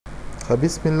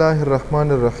بسم الله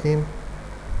الرحمن الرحیم.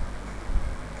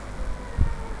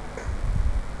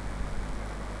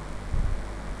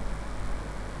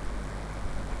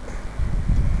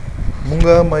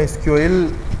 مونږه MySQL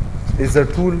is a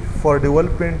tool for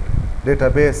development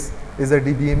database is a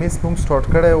DBMS مونږ سٹارټ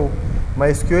کړی و.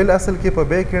 MySQL اصل کې په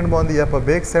بیک اینډ باندې یا په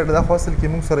بیک سایډ دا خو اصل کې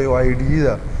مونږ سره یو IDE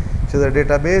ده چې د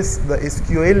ډیټابیس د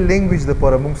SQL لینګویج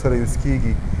دپاره مونږ سره یوز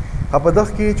کیږي. په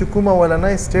دغه کې چې کوم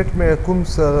اولنی سټیټمنټ کوم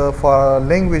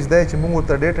لینګویج دی چې مونږ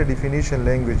ورته ډیټا ډیفینیشن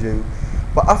لینګویج یو،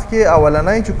 په هغه کې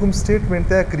اولنی چې کوم سټیټمنټ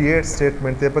دی کریټ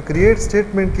سټیټمنټ دی. په کریټ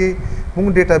سټیټمنټ کې مونږ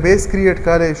ډیټابیس کریټ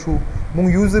کولی شو، مونږ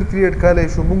یوزر کریټ کولی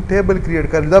شو، مونږ ټیبل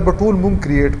کریټ کولی، دا به ټول مونږ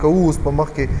کریټ کوو. اوس په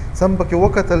مخ کې سم پکې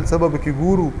وکتل څه به پکې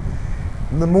ګورو.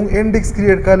 مونږ انډیکس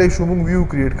کریټ کولی شو، مونږ ویو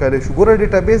کریټ کولی شو. ګوره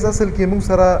ډیټابیس اصل کې مونږ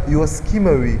سره یوه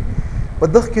سکیمه وي، په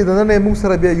دغه کې دننه مونږ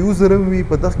سره بیا یوزر هم وي،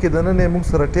 په دغه کې دننه مونږ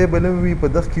سره ټیبل هم وي، په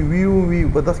دغه کې ویو وي،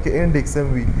 په دغه کې انډیکس هم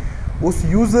وي. اوس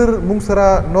یوزر مونږ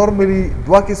سره نارملی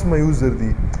دوه قسمه یوزر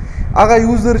دي. هغه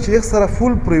یوزر چې یې سره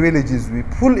فول پریویلیجز وي،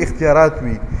 فول اختیارات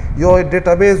وي، یو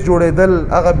ډیټابیس جوړېدل،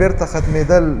 هغه بیرته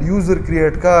ختمېدل، یوزر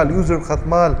کریټ کال، یوزر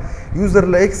ختمال، یوزر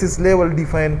له ایکسس لیول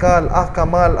ډیفاین کال،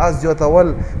 کمال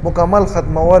زیاتول، مکمل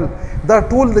ختمول، دا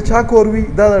ټول د چا کور وي؟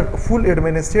 دا د فول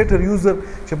ایڈمنسټریټر یوزر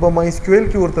چې په MySQL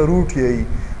کې ورته روټ یي،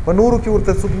 په نورو کې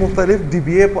ورته څوک مختلف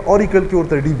DBA، په اوریکل کې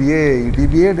ورته DBA یي،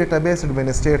 DBA ډیټابیس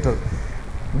ایڈمنسټریټر.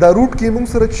 دا روټ کې مونږ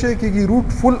سره څه کېږي؟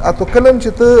 روټ فل اته کلم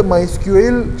چې ته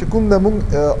MySQL چې کوم د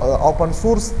مونږ اوپن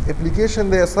سورس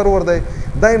اپلیکیشن دی سرور دی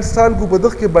دا انسټال کو، په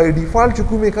دغه کې بای ډیفالټ چې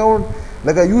کوم اکاونټ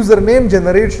لکه یوزر نیم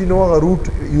جنریټ شي نو هغه روټ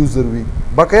یوزر وي.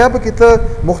 بقایا پکې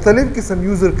ته مختلف قسم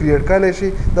یوزر کریټ کولی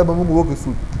شي، دا به مونږ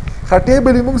وکړو. ښه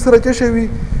ټیبل یې مونږ سره څه شی وي؟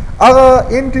 هغه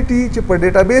انټیټي چې په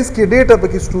ډیټابیس کې ډیټا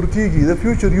پکې سټور کیږي د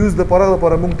فیوچر یوز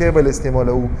دپاره مونږ ټیبل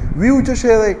استعمالوو. ویو څه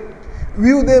شی دی؟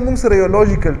 ویو دی مونږ سره یو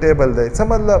لاجیکل ټیبل دی. څه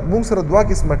مطلب؟ مونږ سره دوه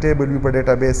قسمه ټیبل وي په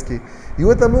ډیټابیس کې،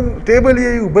 یو ته مونږ ټیبل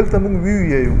یو، بل ته مونږ ویو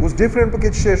یو. اوس ډفرنټ پکې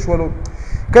څه شی شولو؟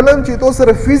 کله چې تو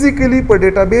سره فزیکلی په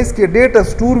ډیټابیس کې ډیټا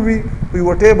سټور وي په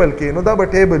یو ټیبل کې نو دا به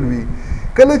ټیبل وي.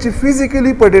 کله چې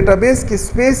فزیکلی په ډیټابیس کې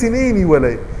سپیس نه وي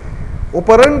نیولی او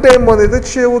په رن ټایم باندې ته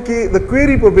څه وکړي د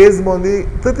کویري په بیس باندې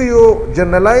ته یو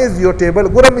جنرلایز یو ټیبل.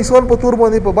 ګوره مثال په طور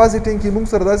باندې په بعضې ټایم کې مونږ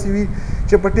سره داسې وي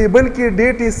چې په ټیبل کې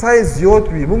ډیټې سایز زیات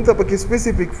وي، مونږ ته پکې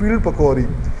سپیسیفیک فیلډ پکار وي.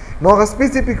 نو هغه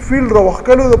سپیسیفیک فیلډ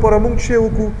راوښکلو دپاره مونږ څه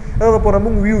وکړو؟ هغه دپاره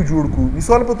مونږ ویو جوړ کړو.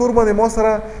 مثال په طور باندې ما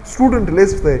سره سټوډنټ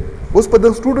لیست دی. اوس په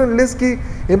دغه سټوډنټ لیست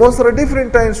کې ما سره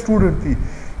ډفرنټ ټایم سټوډنټ دي.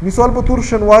 مثال په طور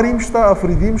شنواري هم شته،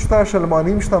 افریدي هم شته،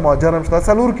 شلماني هم شته، مهاجر هم شته،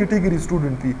 څلور کیټګري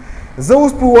سټوډنټ دي. زه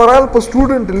اوس په اوورال په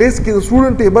سټوډنټ لیست کې د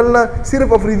سټوډنټ ټیبل نه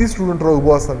صرف افریدي سټوډنټ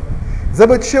راوباسم. زه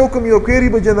به څه وکړم؟ یو کویري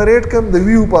به جنریټ کړم د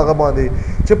ویو په هغه باندې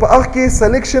چې په هغه کې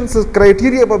سلیکشن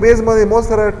کرایټیریا په بیس باندې ما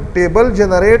سره ټیبل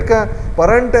جنریټ کړه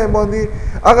په رن ټایم باندې.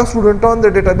 هغه سټوډنټان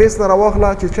د ډیټابیس نه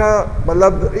راواخله چې چا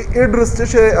مطلب ایډرس څه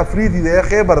شی افریدي دی یا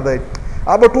خیبر دی،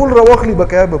 هغه به ټول راواخلي،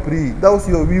 بقایا به پري. دا اوس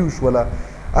یو ویو شوله.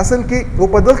 اصل کې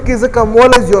په دغه کې زه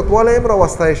کموالی زیاتوالی هم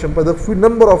راوستی شم په دغه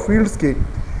نمبر آف فیلډس کې.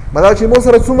 مطلب چې ما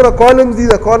سره څومره کالمز دي،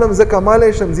 د کالم زه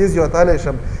کمالی شم، زه زیاتالی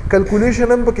شم،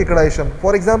 کلکولیشن هم پکې کړی شم.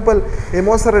 فار ایگزامپل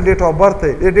ما سره ډیټ آف برث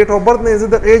دی، ډیټ آف برث نه زه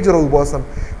د ایج راوباسم.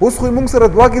 اوس خو موږ سره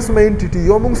دوه قسمه انټیټي،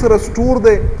 یو موږ سره سټور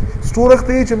دی، سټور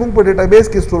اخته چې موږ په ډیټابیس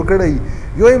کې سټور کړی،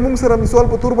 یو موږ سره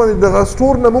مثال په طور باندې دغه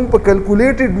سټور نه موږ په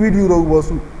کلکولیټډ ویډیو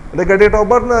راوباسو، لکه ډیټ آف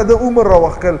برث نه د عمر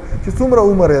راوښکل چې څومره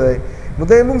عمر دی. نو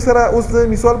دا موږ سره اوس د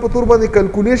مثال په طور باندې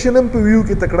کلکولیشن هم په ویو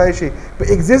کې تکړای شي. په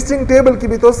ایگزیسټینګ ټیبل کې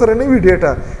به تاسو سره نه وي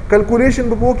ډیټا، کلکولیشن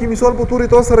به وکړي. مثال په طور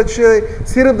تاسو سره چې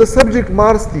صرف د سبجیکټ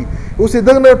مارکس دي، اوس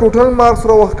دغه نه ټوټل مارکس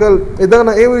راوښکل، دغه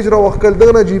نه ایوریج راوښکل،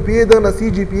 دغه نه GPA، دغه نه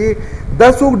CGPA، دا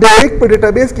څوک ډایرکټ په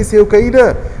ډیټابیس کې سیو کوي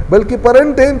نه، بلکې په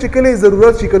رن ټایم چې کله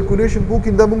ضرورت شي کلکولیشن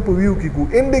وکړي دا موږ په ویو کې کوو.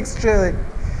 انډیکس څه دی؟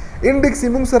 انډیکس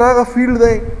موږ سره هغه فیلډ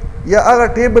دی یا هغه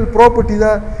ټیبل پراپرټي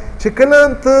ده چې کله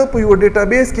ته په یو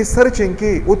ډیټابیس کې سرچینګ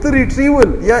کې او ته ریټریول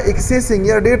یا ایکسیسینګ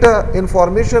یا ډیټا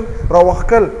انفارمیشن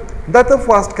راوښکل دا ته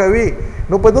فاسټ کوي.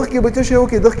 نو په دغه کې به څه شی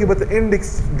وکړي؟ دغه کې به ته انډیکس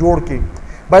جوړ کړي.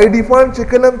 بای ډیفالټ چې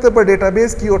کله ته په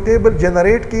ډیټابیس کې یو ټیبل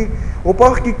جنریټ کړي او په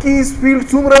هغه کې کیز فیلډ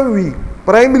څومره وي،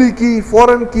 پرایمري کی،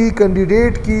 فورن کی،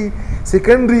 کینډیډیټ کی،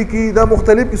 سیکنډري کی، دا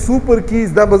مختلف سوپر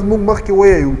کیز، دا به موږ مخکې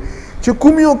وایو چې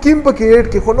کوم یو کیم پکې ایډ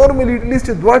کړي. خو نورملی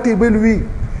لیست دوه ټیبل وي،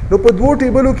 نو په دوه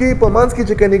ټیبلو کې په منځ کې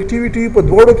چې کنیکټیویټي په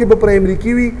دواړو کې به پرایمري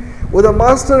کی وي او د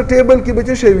ماسټر ټیبل کې به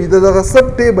څه شی وي؟ دغه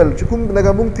سب ټیبل چې کوم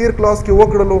لکه موږ تیر کلاس کې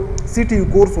وکړلو CTU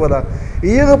کورس والا،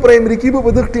 هغه پرایمري کی به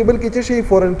په دغه ټیبل کې څه شی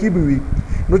فورن کی به وي.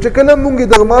 نو چې کله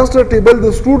موږ د ماسټر ټیبل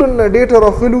د سټوډنټ نه ډیټا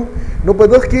راخلو نو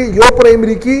په دغه کې یو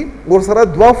پرایمري کی ورسره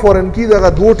دوه فورن کی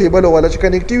دغه دوه ټیبل والا چې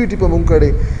کنیکټیویټي په موږ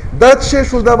کړي دا څه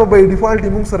شو، دا به بای ډیفالټ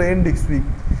موږ سره انډیکس وي.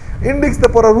 انډیکس ته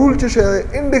پر رول څه شي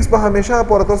انډیکس به همیشه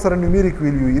پر تاسو سره نیومریک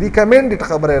ویلیو وي ریکمندډ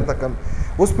خبره ارته کوم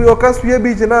اوس په یو کس وی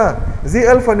بي چې نه زی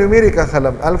الفا نیومریک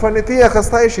اخلم الفا نتی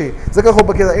اخستای شي ځکه خو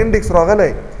پکې دا انډیکس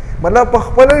راغلی مطلب په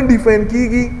خپل ډیفاین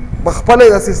کیږي په خپل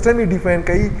د سیستم ډیفاین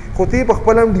کوي خو تی په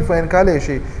خپل هم ډیفاین کولای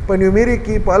شي په نیومریک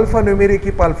کې په الفا نیومریک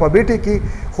کې په الفابیټیک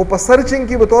کې خو په سرچینګ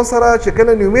کې به تاسو سره چې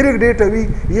کله نیومریک ډیټا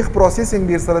وي یخ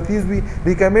پروسیسینګ ډیر سره تیز وي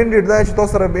ریکمندډ دا چې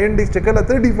تاسو سره به انډیکس چې کله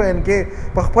ته ډیفاین کې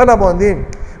په خپل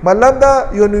باندې مطلب دا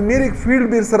یو نیومریک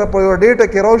فیلډ بیر سره په یو ډیټا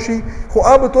کې راشي خو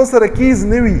اب تاسو سره کیز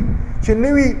نه وي چې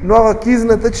نه وي نو هغه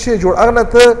کیز نه ته شي جوړ اغه نه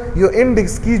ته یو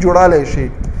انډیکس کی جوړالی شي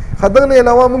خدغه نه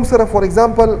علاوه موږ سره فور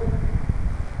ایگزامپل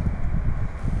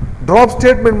ډراپ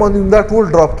سټیټمنټ باندې دا ټول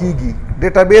ډراپ کیږي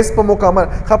ډیټابیس په مکمل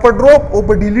خو په ډراپ او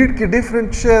په ډیلیټ کې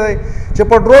ډیفرنٹ شي چې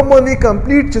په ډراپ باندې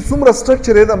کمپلیټ چې څومره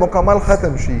سټرکچر دا مکمل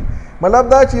ختم شي مطلب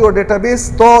دا چې یو ډیټابیس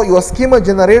ته یو سکیما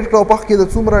جنریټ کړو په کې د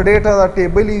څومره ډیټا دا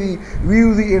ټیبل دی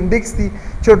ویو دی انډیکس دی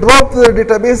چې ډراپ د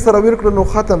ډیټابیس سره ورکړو نو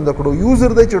ختم دکړو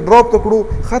یوزر دی چې ډراپ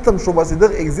تکړو ختم شو بس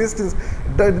د ایگزیسټنس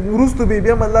وروسته به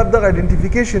بیا مطلب د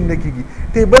آئیډنټیفیکیشن نه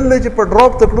کیږي ټیبل دی چې په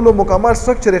ډراپ تکړو مکمل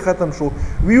سټرکچر ختم شو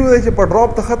ویو دی چې په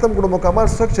ډراپ ته ختم کړو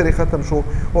مکمل سټرکچر ختم شو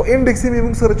او انډیکس یې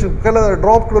موږ سره چې کله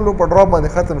ډراپ کړلو په ډراپ باندې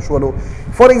ختم شولو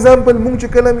فور ایگزامپل موږ چې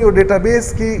کله یو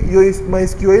ډیټابیس کې یو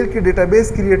MySQL کې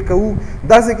ډیټابیس کریټ کوو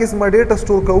داسې قسمه ډیټا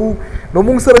سٹور کوو نو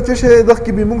موږ سره چې شي دغه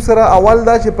کې به موږ سره اول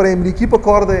دا چې پرایمري کی په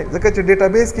کار دی ځکه چې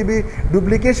ډیټابیس کې به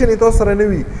ډوپلیکیشن تاسو سره نه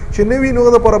وي چې نه وي نو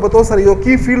د پر به تاسو سره یو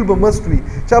کی فیلډ به مست وي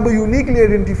چې به یونیکلی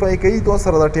آئیډنټیفای کوي تاسو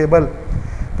سره د ټیبل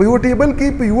په یو ټیبل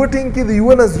کې په یو ټینګ کې د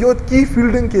یو نه زیات کی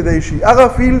فیلډینګ کې دی شي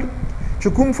هغه فیلډ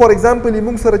چې کوم فور ایگزامپل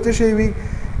موږ سره چې شي وي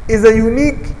is a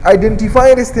unique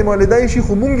identifier استعمالېدای شي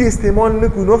خو مونږ استعمال نه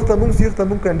کوو نو وخت مونږ سیخ ته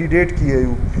مونږ کینډیډیټ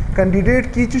کیو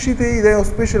کینډیډیټ کی چې شي ته دا یو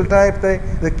سپیشل ټایپ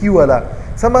ته د کیو والا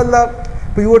سم مطلب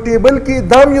په یو ټیبل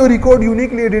کې دا یو ریکارډ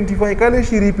یونیکلی آئیډنټیفای کړي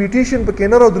شي ریپیټیشن په کې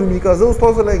نه راځي کا زه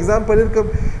تاسو له ایگزامپل ورکم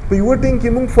په یو ټینګ کې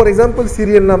مونږ فور ایگزامپل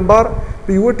سیریل نمبر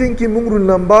په یو ټینګ کې مونږ رول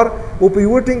نمبر او په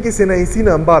یو ټینګ کې سنایسی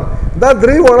نمبر دا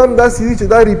درې وړم دا سړي چې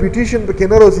دا ریپیټیشن په کې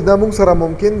نه راځي دا مونږ سره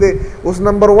ممکن دی اوس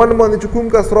نمبر 1 باندې چې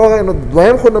کوم کا سراغ نو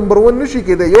دویم خو نمبر 1 نشي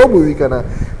کېدای یو به وي کنه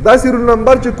دا سیریل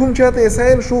نمبر چې کوم چاته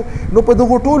اساین شو نو په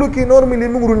دغه ټولو کې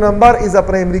نورمالي مونږ رول نمبر از ا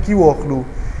پرایمري کی واخلو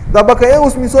دا بقایا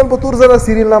اوس مثال په تور زره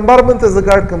سیریل نمبر باندې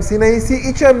زګارډ کم سینایسی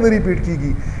اچ ام ریپیټ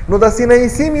کیږي نو دا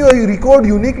سینایسی یو ریکارډ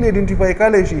یونیکلی آئیډنټیفای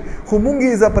کړي شي خو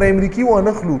مونږ از ا پرایمري کی و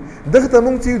نه خلو دغه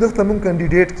مونږ چې دغه مونږ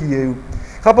کینډیډیټ کیو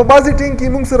خو په بازي ټینګ کې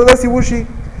مونږ سره داسې وشي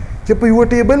چې په یو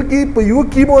ټیبل کې په یو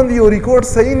کی باندې یو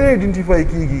ریکارډ صحیح نه آئیډنټیفای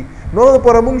کیږي نو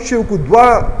پر مونږ شو کو دوا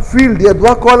فیلډ یا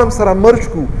دوا کالم سره مرج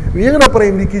کو یو نه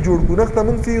پرایمري کی جوړ کو نخته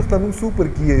مونږ چې مونږ سوپر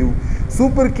کیو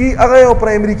سوپر کی هغه یو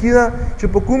پرایمري کی دا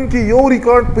چې په کوم کې یو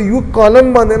ریکارډ په یو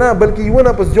کالم باندې نه بلکې یو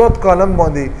نه په زیات کالم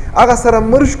باندې هغه سره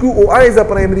مرج کو او ایزه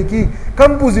پرایمري کی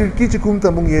کمپوزیټ کی چې کوم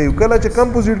ته مونږ یو کله چې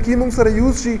کمپوزیټ کی مونږ سره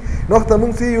یوز شي نو ته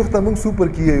مونږ چې یو ته مونږ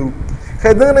سوپر کیو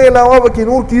خدای نه علاوه وکي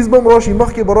نور کیز بم راشي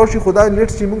مخکې براشي خدای لیټ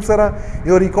چې مونږ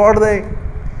سره یو ریکارډ دی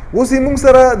اوس موږ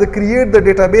سره د کریټ د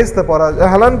ډیټابیس لپاره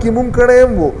حالان کې مونږ کړی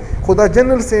هم وو خو دا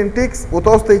جنرال سینټیکس او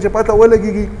تاسو ته چې پته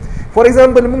ولګېږي فور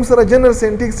ایگزامپل مونږ سره جنرال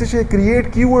سینټیکس چې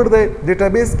کریټ کیورډ دی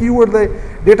ډیټابیس کیورډ دی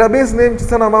ډیټابیس نیم چې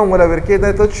څه نامه ولا ورکې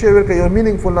دا ته چې ورکې یو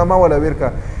مینینګفول نامه ولا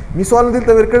ورکا مثال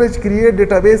دلته ورکړی چې کریټ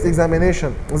ډیټابیس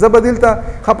ایگزامینیشن زه به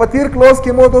دلته خپتیر کلاس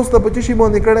کې مو تاسو ته پچی شي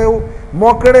باندې کړی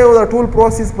مو کړی دا ټول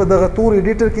پروسس په دغه تور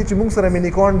ایډیټر کې چې مونږ سره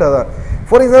مینیکونډ ده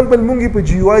فور ایگزامپل مونږ په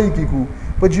جی یو آی کې کو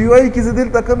په جی یو آی کې زه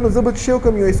دلته کوم نو زه به شو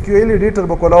کوم یو اس کیو ایل ایډیټر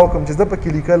به کولاو کوم چې زه په کې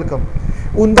لیکل کوم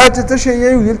اوندا چې څه شی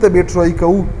یو دلته به ټرای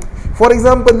کوو فور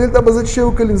ایگزامپل دلته به زه شو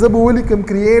کلم زه به ولیکم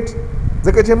کریټ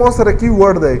ځکه چې مو سره کی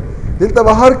ورډ دی دلته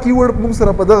به هر کی ورډ موږ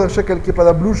سره په دغه شکل کې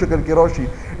په بلو شکل کې راشي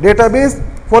ډیټابیس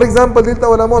فور ایگزامپل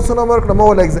دلته ولا مو سونه ورکړه مو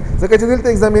ولا ځکه چې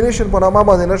دلته ایگزامینیشن په نامه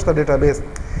باندې نشته ډیټابیس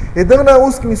دغه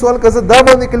اوس مثال کزه دا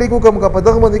باندې کلیک وکم کا په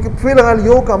دغه باندې کې فعل غل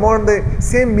یو کمانډ دی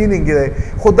سیم مینینګ دی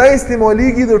خدای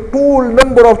استعماليږي د ټول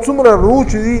نمبر اف څومره رو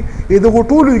چې دی دغه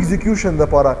ټول ایگزیکیوشن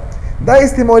لپاره دا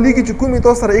استعماليږي چې کومې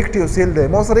تاسو سره اکټیو سیل دی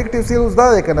مو سره اکټیو سیل اوس دا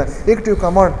دی کنه اکټیو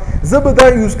کمانډ زه به دا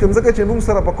یوز کوم ځکه چې موږ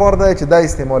سره په کار دی چې دا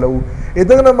استعمالو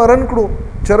دغه نه مرن کړو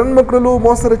چرن مکړلو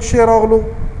مو سره چې راغلو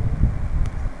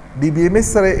ډي بي ام اس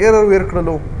سره ایرر ور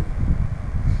کړلو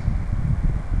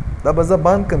دا به زه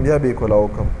باند کم بیا به کولاو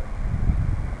کوم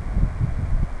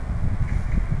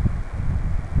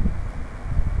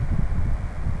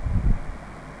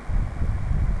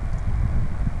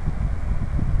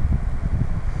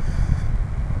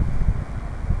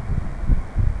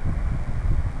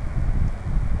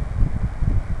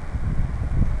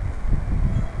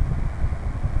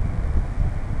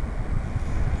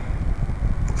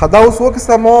خدا اوس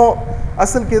وکسته مو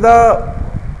اصل کې دا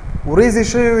ورېزې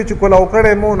شوې وي چې کولاو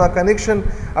کړی مو نو کنیکشن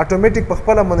اټومیټیک په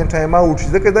خپله باندې ټایم آوټ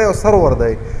شي ځکه دا یو سرور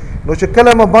دی نو چې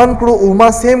کله ما بند کړو او ما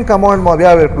سیم کمانډ ما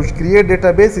بیا ورکړو چې کریټ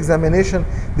ډیټابیس ایگزامینیشن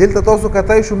دلته تاسو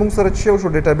کتای شو موږ سره چې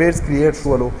شو ډیټابیس کریټ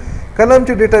شولو کله هم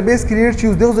چې ډیټابیس کریټ شي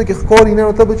اوس دغه ځای کې ښکاري نه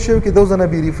نو ته به څه وکړې دغه ځای نه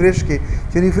بیا ریفریش کړې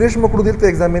چې ریفریش مو کړو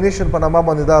دلته ایگزامینیشن په نامه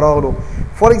باندې دا راغلو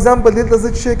فار ایگزامپل دلته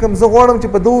زه چې کوم زه غواړم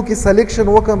چې په دغو کې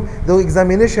سلیکشن وکړم د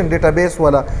ایگزامینیشن ډیټابیس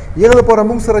والا هغه لپاره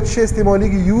موږ سره څه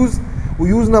استعمالیږي یوز و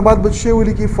یوز نه بعد به څه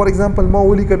ولیکي فار ایگزامپل ما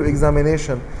ولیکلو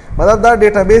ایگزامینیشن مطلب دا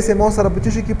ډیټابیس یې ما سره په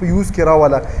څه کې په یوز کې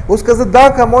راوله اوس که زه دا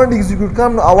کمانډ ایگزیکیوټ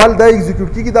کړم نو اول دا ایگزیکیوټ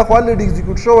کېږي دا خو الریډي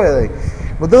ایگزیکیوټ شوی دی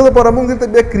نو دغه لپاره موږ دلته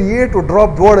بیا کریټ او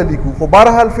ډراپ دواړه لیکو خو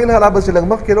بهرحال فلحال به چې لږ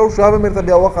مخکې لاړ شو هغه مې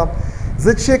بیا وخم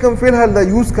زه چې کوم فلحال دا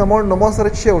یوز کمانډ نو ما سره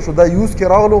څه وشو دا یوز کې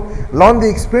راغلو لاندې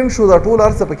ایکسپینډ شو دا ټول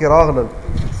هر څه پکې راغلل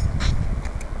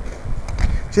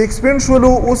چې ایکسپینډ شولو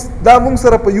اوس دا موږ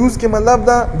سره په یوز کې مطلب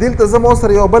دا دلته زما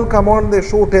سره یو بل کمانډ دی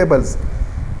شو ټیبلز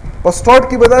په سټارټ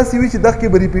کې به داسې وي چې دغه کې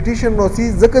به ریپیټیشن راسي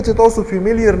ځکه چې تاسو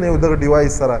فیمیلیر نه یو دغه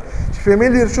ډیوایس سره چې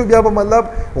فیمیلیر شو بیا به مطلب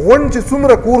غونډ چې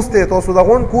څومره کورس دی تاسو دا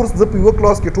غونډ کورس زه په یوه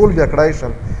کلاس کې ټول بیا کړای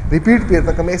شم ریپیټ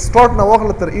پیرته کوم سټارټ نه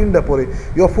واخله تر اینډه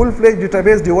پورې یو فل فلیج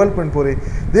ډیټابیس ډیولپمنټ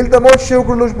پورې دلته مو شی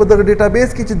وکړلو په دغه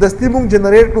ډیټابیس کې چې دستي مونږ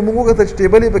جنریټ کړو مونږ وکړه چې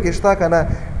ټیبل یې پکې شته که نه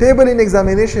ټیبل ان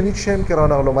ایگزامینیشن هیڅ شی هم کې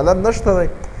رانغلو مطلب نشته دی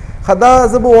ښه دا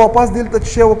زه به واپس دلته چې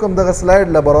شی وکړم دغه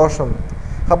سلایډ له به راشم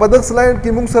ښه په دغه سلایډ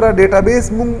کې مونږ سره ډیټابیس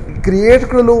مونږ کریټ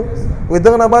کړلو وایي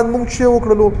دغه نه بعد مونږ څه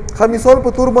وکړلو ښه مثال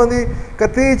په تور باندې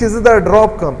کته چې زه دا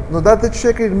ډراپ کړم نو دا ته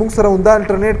څه کوي مونږ سره همدا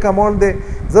انټرنیټ کمانډ دی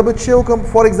زه به څه وکړم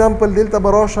فار ایگزامپل دلته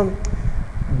به راشم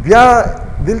بیا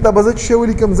دلته به زه څه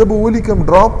ولیکم زه به ولیکم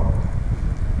ډراپ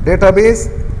ډیټابیس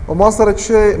او ما سره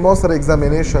څه ما سره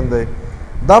ایگزامینیشن دی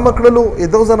دا مې کړلو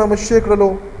دغه ځای نه مې څه کړلو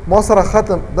ما سره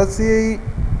ختم داسې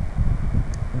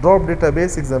drop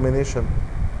database examination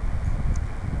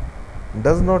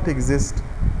does not exist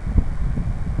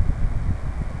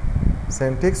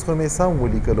syntax خو مې سم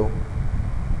ولیکلو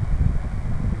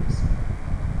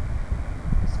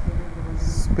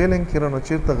سپیلنګ کې رانه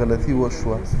چېرته غلطي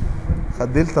وشوه ښه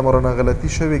دلته مو رانه غلطي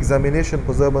شوې ایگزامینیشن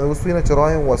په ځای باندې اوس وینه چې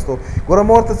رایم واستو ګوره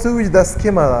ما ورته څه وویل چې دا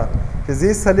سکیمه ده چې زه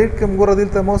یې سلیکټ کړم ګوره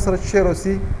دلته ما سره څه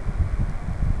راسي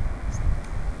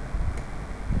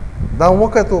دا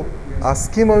وکتو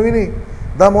اسکیمه ویني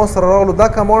دا ما سره راغلو دا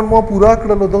کمانډ ما پوره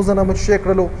کړلو دغه ځای نه مې څه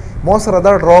کړلو ما سره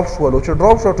دا ډراپ شولو چې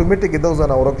ډراپ شو اټومیټیک دغه ځای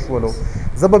نه ورک شولو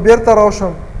زه به بیرته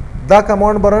راشم دا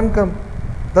کمانډ به رن کړم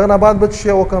دغه نه بعد به څه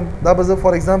وکړم دا به زه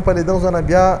فار ایگزامپل دغه ځای نه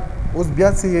بیا اوس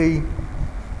بیا څه یې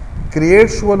کریټ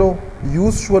شولو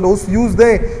یوز شولو اوس یوز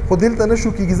دی خو دلته نه شو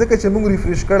کېږي ځکه چې موږ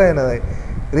ریفریش کړی نه دی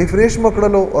ریفریش مې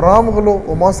کړلو رام غلو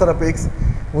او ما سره په ایکس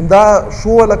همدا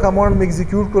شو والا کمانډ مې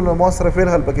ایگزیکیوټ کړلو ما سره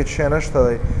فلحال پکې څه نشته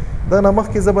دی دا نه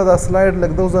مخکې زه به دا سلایډ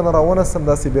لږ دغه ځای نه راونسم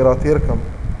داسې بې راتېر کړم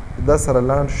دا سره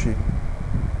لاند شي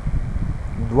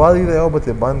دوه دي د یو به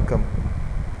ترې بند کړم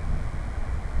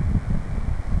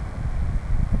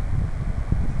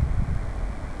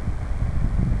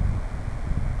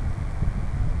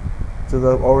چې د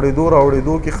اورېدو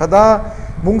راوړېدو کې ښه دا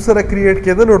مونږ سره کریټ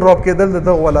کېدل او ډراپ کېدل د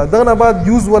دغه والا دغه نه بعد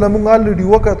یوز والا مونږ الریډي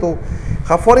وکتو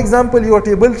ښه فار ایگزامپل یو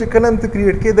ټیبل چې کله هم ته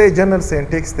کریټ کېدی جنرل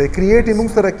سینټیکس دی کریټ یې مونږ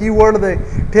سره کی ورډ دی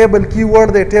ټیبل کی ورډ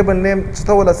دی ټیبل نیم چې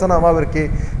ته وله څه نامه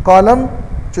ورکې کالم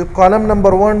چې کالم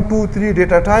نمبر 1 2 3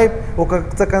 ډیټا ټایپ او که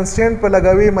څه کنسټینټ په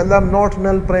لګوي مطلب ناٹ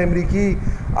نل پرایمري کی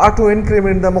آټو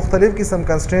انکریمنټ د مختلف قسم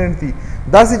کنسټینټ دي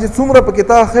داسې چې څومره پکې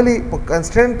تا اخلي په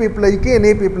کنسټینټ پې اپلای کې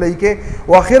نه پې اپلای کې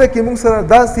او اخره کې موږ سره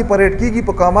دا سیپریټ کېږي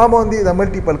په کاما باندې د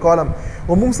ملټیپل کالم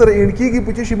او موږ سره اینډ کېږي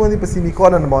په څه شي باندې په سیمی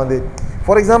کالن باندې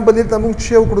فار ایگزامپل دلته موږ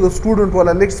څه وکړو د سټوډنټ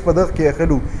والا لیکس په دغه کې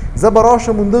اخلو زه به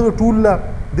راشم دغه ټول له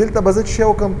دلته به زه څه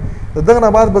وکړم د دغه نه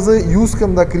بعد به زه یوز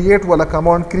کړم د کریټ والا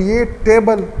کمانډ کریټ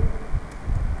ټیبل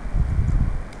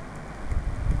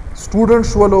student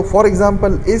شولو فار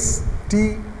ایگزامپل اس ټي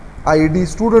آی ډي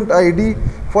سټوډنټ آی ډي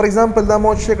فار ایگزامپل دا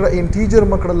مو څه کړه انټیجر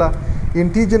م کړله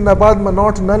انټیجر نه بعد م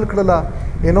ناٹ نل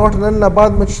کړله ناٹ نل نه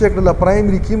بعد م څه کړله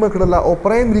پرایمري کی م کړله او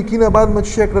پرایمري کی نه بعد م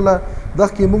څه کړله دغه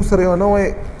کې موږ سره یو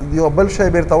نوې یو بل شی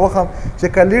بیرته وخم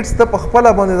چې کلیټس ته په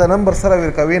خپله باندې د نمبر سره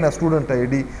ورکوي نه سټوډنټ آی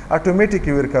ډي اټومیټیک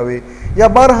ورکوي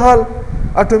یا بهرحال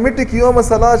اټومیټیک یو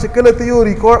مسله چې کله ته یو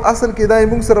ریکارډ اصل کې دا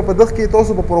موږ سره په دغه کې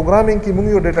تاسو په پروګرامینګ کې موږ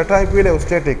یو ډیټا ټایپ ویلی او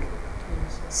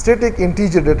static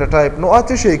integer data type نو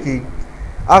اته شي کی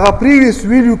هغه previous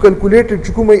value calculated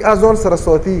چې کومه ازون سره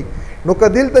ساتي نو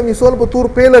کدل ته مثال په تور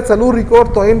پیله څلور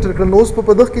ریکارډ ته انټر کړل نو اوس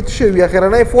په دغه کې څه وی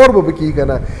اخرنۍ فور به کی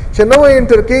کنه چې نو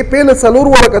انټر کې پیله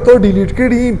څلور ورکته ډیلیټ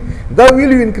کړي دا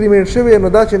ویلیو انکریمنٹ شوی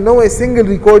نو دا چې نو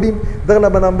سنگل ریکارډینګ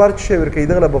دغه به نمبر څه ور کوي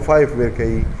دغه به 5 ور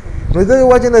کوي نو دغه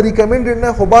وجه نه ریکمندډ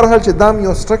نه خو بهرحال چې دام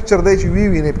یو سټرکچر دی چې وی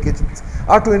وینې پکې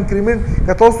اټو انکریمنٹ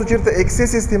که تاسو چیرته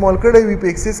ایکسس استعمال کړی وي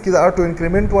په ایکسس کې د اټو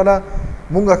انکریمنٹ والا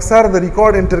مونږ اکثر د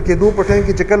ریکارډ انټر کېدو په ټایم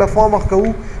کې چې کله فارم اخ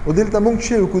کوو او دلته مونږ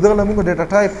چې وکړو دغه مونږ ډیټا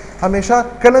ټایپ همیشه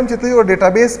کله چې ته یو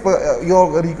ډیټابیس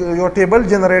یو ټیبل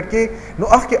جنریټ کې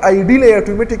نو اخ کې آی ډي له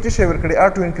اتوماتیک څه ورکړي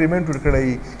اټو انکریمنٹ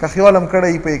ورکړي که خیال هم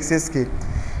کړی په ایکسس کې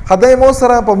خدای مو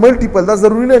سره په ملټیپل دا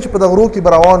ضروری نه چې په دغه رو کې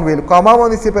براوان ویل کاما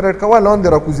باندې سیپریټ کوه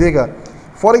لاندې راکوزیږه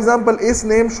فار ایگزامپل اس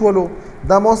نیم شولو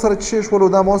دا مو سره چې شولو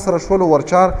دا مو سره شولو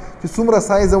ورچار چې څومره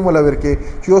سایز هم ولا ورکې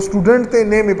چې یو سټوډنټ ته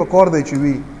نیم په کار دی چې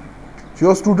وي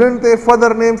یو سټوډنټ ته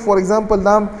فادر نیم فار ایگزامپل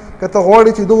دام که ته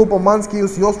غواړې چې دغه په منځ کې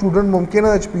یو سټوډنټ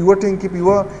ممکنه ده چې په یوه ټینګ کې په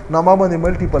یوه نامه باندې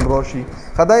ملټیپل راشي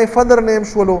خدای فادر نیم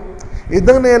شولو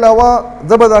دغه نه علاوه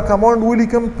زه به دا کمانډ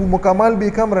ولیکم په مکمل به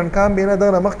کم رنکام بینه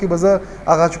دغه مخکې به زه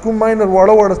هغه چې کوم ماینر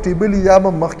واړه واړه ټیبل یا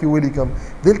به مخکې ولیکم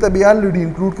دلته بیا الریډي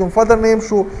انکلوډ کوم فادر نیم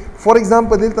شو فار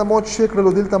ایگزامپل دلته مو چې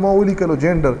کړلو دلته مو ولیکلو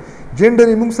جنډر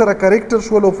جنډر موږ سره کریکټر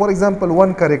شولو فار ایگزامپل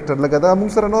 1 کریکټر لکه دا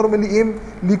موږ سره نورمالي ایم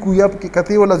لیکو یا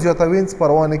کته ولا زیاتوینس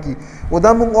پروا نه کی او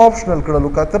دا موږ آپشنل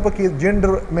کړلو کته پکې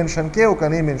جنډر منشن کې او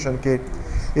کني منشن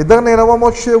کې دغه نه علاوه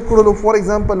مو چې کړلو فار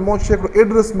ایگزامپل مو چې کړو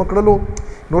ایډرس مکړلو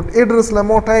نو ایډرس له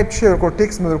مو ټایپ شیر کو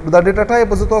ټیکس مې ورکړو دا ډیټا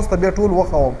ټایپ زه تاسو ته بیا ټول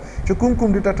وښاوم چې کوم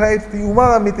کوم ډیټا ټایپ دي او ما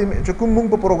چې کوم موږ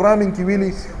په پروګرامینګ کې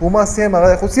ویلي او ما سیم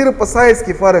هغه خو صرف په سایز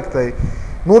کې فرق دی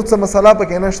نور څه مسله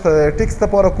پکې نشته ټیکس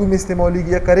لپاره کوم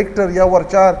استعمالیږي یا کریکټر یا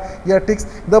ورچار یا ټیکس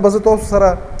دا به زه تاسو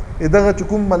سره دغه چې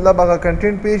کوم مطلب هغه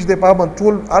کنټینټ پیج دی په باندې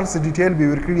ټول ارس ډیټیل به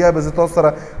ورکړي یا به زه تاسو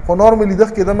سره خو نورمالي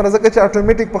دغه کې دمره ځکه چې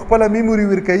اتوماتیک په خپله میموري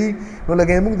ورکوي نو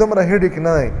لږه موږ دمره هیډیک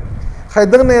نه دی خو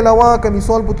دغه نه علاوه که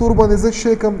مثال په طور باندې زه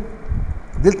شی کوم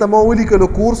دلته ما ولیکلو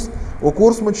کورس او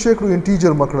کورس مې چې کړو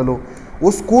انټیجر مکړلو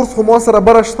اوس کورس خو ما سره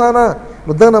بره شته نه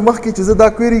نو دغه نه مخکې چې زه دا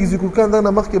کویری اگزیکیوټ کړم دغه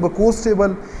نه مخکې به کورس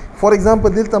ټیبل فار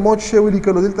ایگزامپل دلته ما چې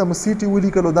ولیکلو دلته مې سی ټي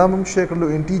ولیکلو دا مې چې کړلو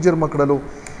انټیجر مکړلو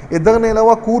دغه نه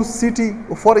علاوه کورس سی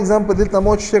ټي فار ایگزامپل دلته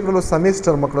ما چې کړلو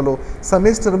سمیسټر مکړلو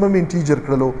سمیسټر مې انټیجر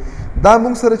کړلو دا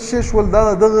موږ سره چې شول دا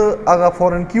دغه هغه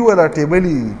فورن کی ولا ټیبل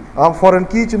هغه فورن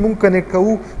کی چې موږ کنیکټ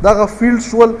کوو دغه فیلډ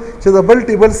شول چې د بل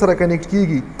ټیبل سره کنیکټ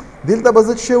کیږي دلته به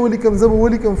زه چې ولیکم زه به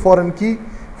ولیکم فورن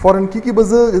کی کې به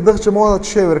زه دغه چې ما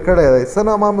چې ورکړی دی څه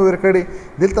نامه مې ورکړی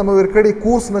دلته مې ورکړی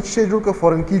کورس نه چې جوړ کړه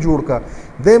فورن کی جوړ کړه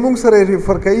دی موږ سره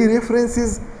ریفر کوي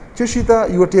ریفرنسز چې شي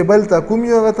ته یو ټیبل ته کوم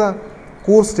یو هغه ته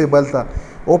کورس ټیبل ته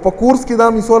او په کورس کې دا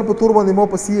مثال په طور باندې ما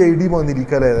په سی آی ډي باندې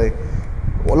لیکلی دی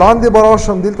وړاندې به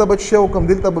راشم دلته به چې وکړم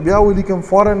دلته به بیا ولیکم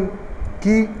فورن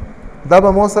کی دا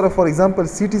به ما سره فار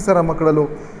ایگزامپل سی ټي سره مکړلو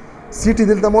سی ټي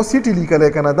دلته مو سی ټي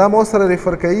لیکلی که نه دا مو سره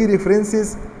ریفر کوي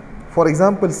ریفرنسز فار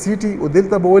ایگزامپل سی ټي او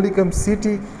دلته به ولیکم سی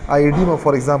ټي آی ډي مو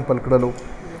فار ایگزامپل کړلو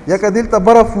یا که دلته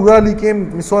بره پورا لیکم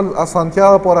مثال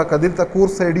اسانتیا لپاره که دلته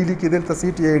کورس آی ډي لیکي دلته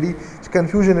سی ټي آی ډي چې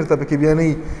کنفیوژن ورته پکې بیا نه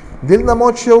وي دلته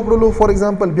مو چې وکړلو فار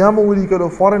ایگزامپل بیا مو ولیکلو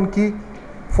فورن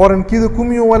کی د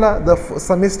کوم یو والا د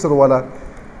سمیسټر والا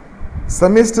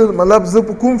سمیسټر مطلب زه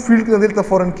په کوم فیلډ کې دلته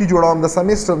فورن کی جوړوم د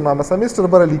سمیسټر نامه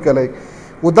سمیسټر بره لیکلی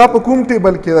او دا په کوم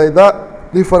ټیبل کې دی دا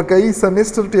ریفر کوي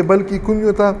سمیسټر ټیبل کې کوم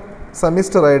یو ته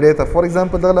سمیسټر آی ډي ته فار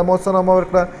ایگزامپل دغه مو څه نامه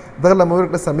ورکړه دغه مو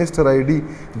ورکړه سمیسټر آی ډي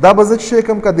دا به زه چې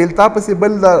کوم که دلته پسې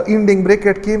بل د انډینګ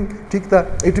بریکټ کې ټیک ده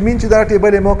اټ مین چې دا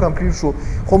ټیبل مو کمپلیټ شو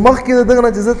خو مخکې د دغه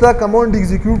نه چې زه دا کمانډ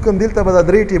اگزیکیوټ کړم دلته به دا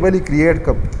درې ټیبل کریټ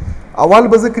کړم اول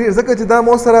به زه کریټ ځکه چې دا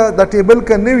مو سره د ټیبل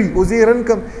که نه وي او زه یې رن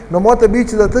کړم نو ما ته بي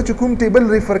چې ته چې کوم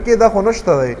ټیبل ریفر کې دا خو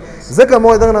نشته دی ځکه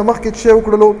ما دغه نه مخکې چې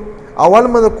وکړلو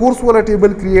اول مې د کورس والا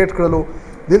ټیبل کریټ کړلو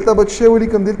دلته به چې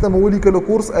ولیکم دلته مې ولیکلو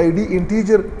کورس آی ډي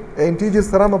انټیجر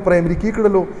سره مې پرایمري کی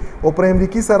کړلو او پرایمري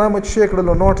کی سره مې چې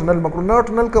کړلو ناٹ نل مکړو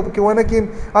ناٹ نل کې ونه کې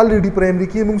الریډي پرایمري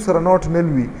کی موږ سره ناٹ نل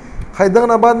وي خو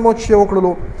دغه نه بعد مو چې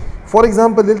وکړلو فار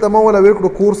ایگزامپل دلته ما ولا ورکړو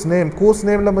کورس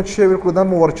نیم له مې چې ورکړو دا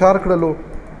مې ورچار کړلو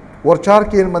ورچار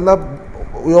کې مطلب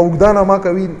یو اوږده نامه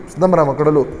کوي دمره مې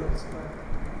کړلو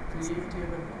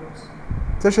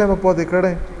څه شی مې پاتې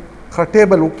کړی ښه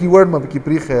ټیبل کیورډ مې پکې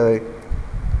پرېښی دی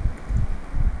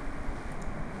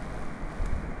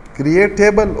کریټ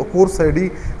ټیبل او کورس آی ډي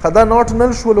خدا ناٹ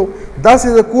نل شولو داسې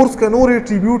د کورس که نور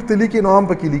اټریبیوټ ته لیکي نو هم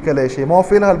پکې لیکلی شي ما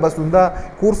فی الحال بس همدا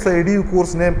کورس آی ډي او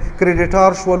کورس نیم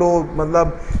کریډیټار شولو مطلب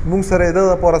موږ سره د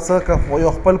دغه لپاره څه که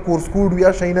یو خپل کورس کوډ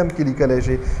یا شی هم کې لیکلی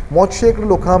شي ما چې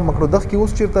کړلو کام مې کړو دغه کې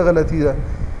اوس چېرته غلطي ده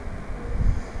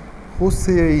اوس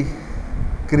یې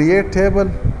کریټ ټیبل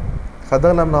ښه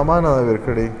دغه هم نامه نه ده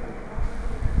ورکړې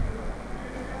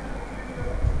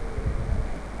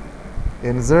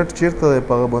انزرټ چیرته دی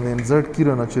په هغه باندې انزرټ کی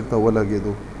رانه چیرته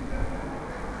ولګېدو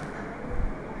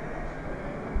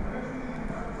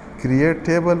کریټ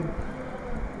ټیبل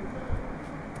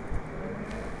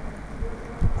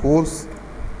کورس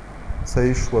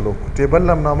صحیح شولو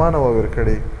ټیبل هم نامه نه وه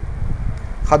ورکړې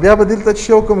بیا به دلته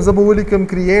څه وکړم زه به ولیکم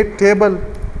کریټ ټیبل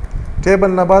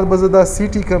ټیبل نه بعد به زه دا سی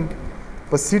ټي کم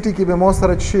په سی ټي کې به ما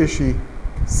سره څه شي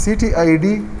سی ټي آی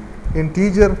ډي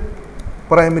انټیجر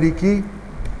پرایمري کی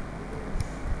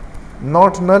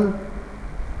ناٹ نل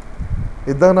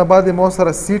دغه نه بعد ما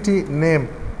سره سی ټي نیم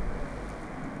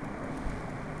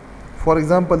فار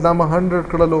ایگزامپل دا ما 100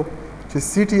 کړلو چې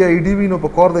سی ټي آی ډي وي نو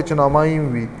په کار دی چې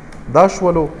نامایم وي دا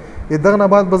شولو دغه نه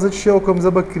بعد به زه څه وکړم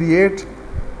زه به کریټ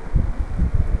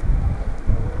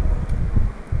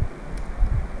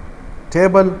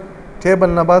ټیبل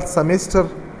نه بعد سمیسټر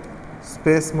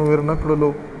سپیس مو ورنه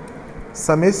کړلو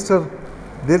سمیسټر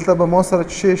دلته به ما سره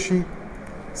څه شي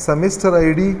سمیسټر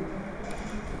آی ډي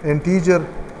انټیجر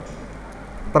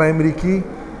پرایمري کی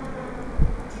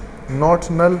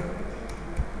ناٹ نل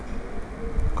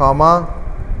کاما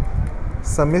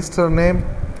سمیسټر نیم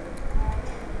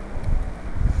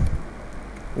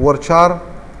ورچار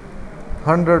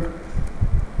 100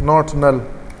 ناٹ نل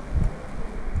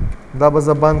دا به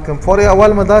زه بند کړم فور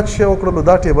اول مې دا څه وکړلو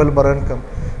دا ټیبل به رن کړم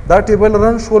دا ټیبل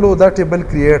رن شولو دا ټیبل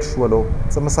کریټ شولو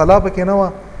څه مساله پکې نه وه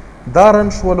دا رن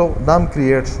شولو دا هم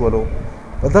کریټ شولو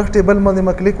په دغه ټیبل باندې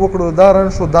ما کلیک وکړو دا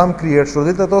رن شو دا هم کریټ شو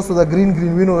دلته تاسو دا ګرین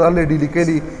وینو الریډي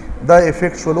لیکلي دا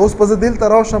افیکټ شول اوس په زه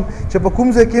دلته راشم چې په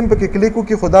کوم ځای کې هم پکې کلیک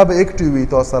وکړي خو دا به اکټیو وي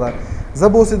تاسو سره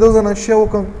زه به اوس دغه نه څه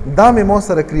وکړم دا مې ما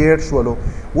سره کریټ شولو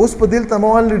اوس په دلته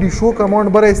ما الریډي شو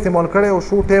کمانډ بره استعمال کړی او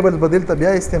شو ټیبل به دلته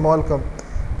بیا استعمال کړم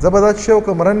زه به دا څه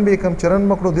وکړم رن به یې کړم چې رن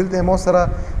مې کړو دلته ما سره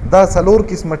دا څلور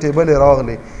قسمه ټیبل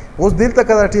راغلی اوس دلته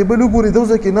که دا ټیبل وګوري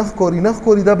دغه کې نښ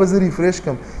کوري دا به زه ریفریش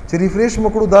کړم چې ریفریش مې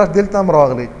کړو دا دلته هم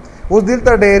راغلی اوس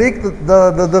دلته ډایرکټ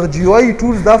د جی او آی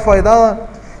ټولز دا فایده ده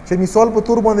چې مثال په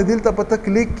تور باندې دلته په ته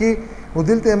کلیک کې نو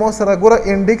دلته ما سره ګوره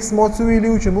انډیکس ما څه ویلي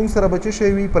چې موږ سره به څه شی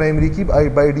وي پرایمري کی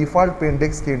بای ډیفالټ په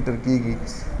انډیکس کې انټر کیږي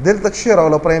دلته څه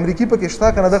راغله پرایمري کی پکې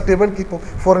شته که نه دغه ټیبل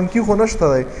کې فورن کی خو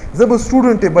نشته دی زه به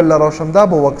سټوډنټ ټیبل له راشم دا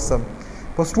به وکسم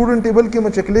په سټوډنټ ټیبل کې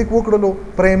مې چې کلیک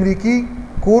وکړلو پرایمري کی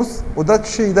کورس او دا څه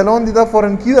شی د لاندې دا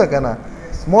فورن کی ده که نه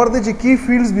مور د چې کی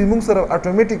فیلډز به موږ سره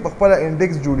اتوماتیک په خپله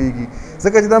انډیکس جوړیږي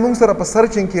ځکه چې دا موږ سره په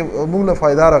سرچینګ کې موږ له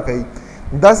فایده راکوي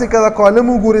داسې که دا کالم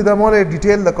وګوري دا ماله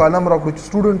ډیټیل د کالم راکړو چې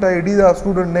سټوډنټ آی ډي ده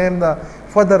سټوډنټ نیم ده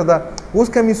فدر ده اوس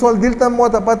که مثال دلته هم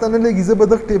ماته پته نه لګي زه به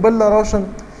دغه ټیبل له راشم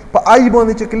په آی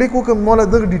باندې چې کلیک وکړم ماله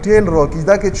دغه ډیټیل راکړي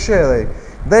دا کې څه شی دی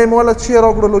دا یې ماله څه شی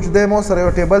راکړلو چې دی ما سره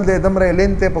یو ټیبل دی دومره یې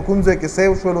لینت دی په کوم ځای کې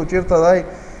سیو شولو چېرته دی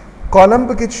کالم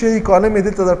پکې څه شي کالم یې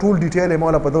دلته د ټول ډیټیل یې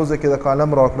ماله په دغه ځای کې د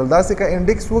کالم راکړل داسې که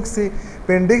انډیکس وکسي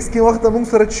په انډیکس کې وخت موږ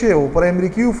سره څه شی و پرایمري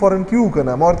کی و فورن کی و که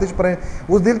نه ما ورته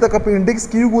چې اوس دلته که په انډیکس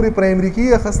کې وګوري پرایمري کی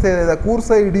یې اخیستی دی د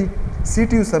کورس آی ډي سی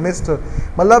ټي سمیسټر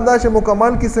مطلب دا چې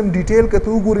مکمل قسم ډیټیل که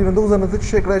ته وګوري نو دغه ځای نه ته څه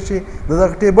شی کړی شي د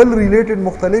دغه ټیبل ریلیټډ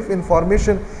مختلف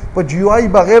انفارمیشن په جی او آی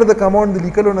بغیر د کمانډ د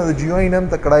لیکلو نه د جی او آی نه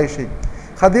هم ته کړی شي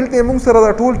ښه دلته یې موږ سره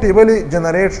دا ټول ټیبل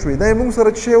جنریټ شوي دا یې موږ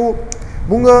سره څه شی و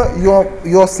مونږ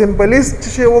یو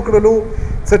سمپلیسټ شی وکړلو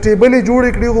څه ټیبل یې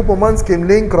جوړې کړي خو په منځ کې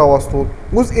لینک راوستو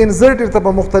اوس انزرټ ورته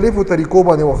په مختلفو طریقو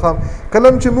باندې وښم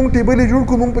کله چې مونږ ټیبل یې جوړ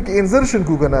کړو مونږ پکې انزرشن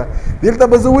کوو که نه دلته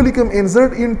به زه ولیکم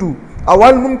انزرټ انټو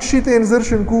اول مونږ شي ته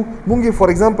انزرشن کوو مونږ یې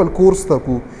فار ایگزامپل کورس ته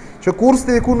کوو چې کورس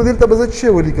ته یې کوو نو دلته به زه څه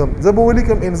شی ولیکم زه به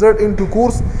ولیکم انزرټ انټو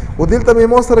کورس او دلته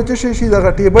به ما سره څه شی شي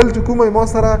دغه ټیبل چې کوم ما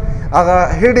سره هغه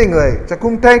هیډینګ دی چې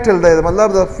کوم ټایټل دی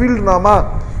مطلب د فیلډ نامه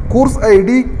کورس آی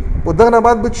ډي او دغه نه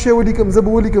بعد به څه شی ولیکم زه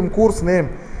به ولیکم کورس نیم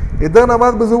دغه نه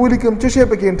بعد به زه ولیکم څه شی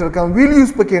پکې انټر کړم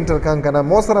ویلیوز پکې انټر کړم که نه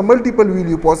ما سره ملټیپل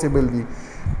ویلیو پاسبل دي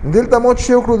دلته ما څه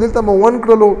شی وکړو دلته ما 1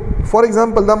 کړلو فار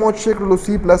ایگزامپل دا ما څه شی کړلو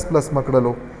سی پلس پلس ما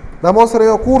کړلو دا ما سره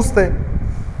یو کورس دی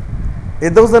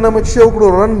دغه ځای نه مې څه شی وکړو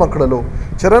رن مې کړلو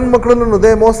چې رن مې کړلو نو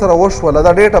دی ما سره وشوله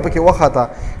دا ډیټا پکې وخته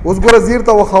اوس ګوره زیر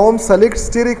ته وښوم سلیکټ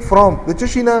سټیریک فرام د څه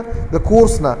شي نه د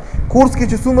کورس نه کورس کې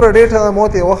چې څومره ډیټا ده ما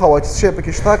ته یې وښوه چې څه شی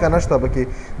پکې شته که نشته پکې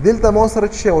دلته ما سره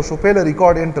څه شی وشو پهله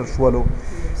ریکارډ انټر شولو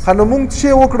ښه نو مونږ څه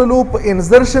شی وکړلو په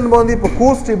انزرشن باندې په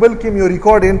کورس ټیبل کې مې یو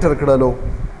ریکارډ انټر کړلو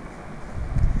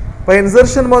په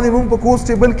انزرشن باندې مونږ په کورس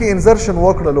ټیبل کې انزرشن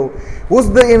وکړلو اوس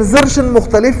د انزرشن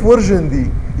مختلف ورژن دي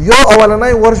یو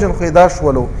اولنی ورژن خو یې دا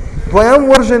شولو دویم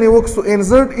ورژن یې وکړو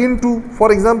انزرټ انټو فار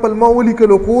ایگزامپل ما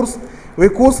ولیکلو کورس وی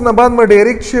کورس نه بعد ما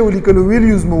ډایرکټ شی ولیکلو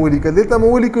ویلیوز مې ولیکل دلته مې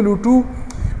ولیکلو ټو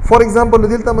فار ایگزامپل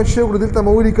دلته مې څه وکړو دلته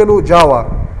مې ولیکلو جاوا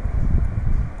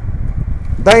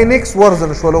دا یې نیکسټ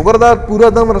ورژن شولو ګوره دا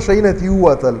پوره دومره شیونه ترې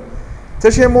ووتل څه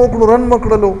شی مې وکړو رن مې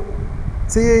کړلو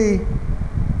څه یې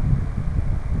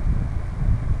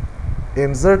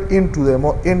insert into them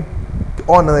or in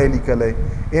on نه لیکلی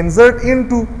insert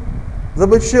into زه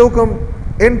به څه وکړم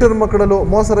انټر مکړلو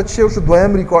مو سره چې شو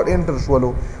دویم ریکارډ انټر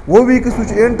شولو و وی که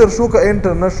سوچ انټر شو که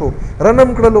انټر نشو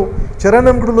رنم کړلو چې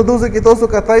رنم کړلو دوزه کې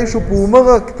تاسو کتای شو په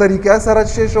موږ طریقې سره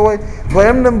چې شوی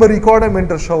دویم نمبر ریکارډ هم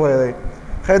انټر شوی دی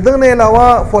خو دغه علاوه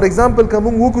فور ایگزامپل کوم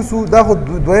وکړو دا خو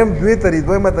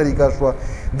دویمه طریقه شو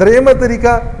دریمه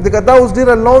طریقه دغه دا اوس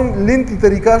ډیره لانګ لینتي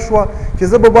طریقه شو چې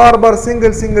زه به بار بار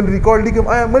سنگل ریکارډ لیکم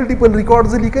آیا ملټیپل ریکارډ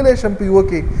زه لیکلی شم په یوه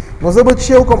کې نو زه به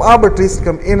څه وکړم ټیسټ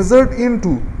کړم انسرټ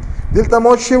انټو دلته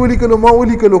ما څه ولیکلو ما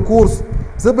ولیکلو کورس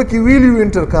زه به کې ویلیو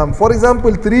انټر کړم فور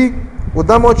ایگزامپل 3 و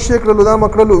دا ما څه کړلو دا ما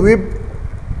کړلو ویب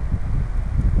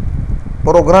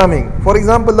پروګرامینګ فور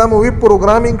ایگزامپل دا ما ویب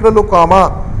پروګرامینګ کړلو کاما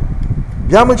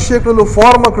بیا مې څه کړلو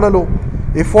فار ما کړلو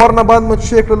ای فار نه بعد مې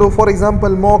څه کړلو فور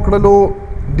ایگزامپل ما کړلو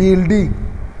ډی ال ډي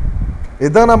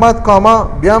ادا نه بعد کاما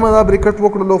بیا مې دا بریکټ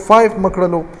وکړلو 5 ما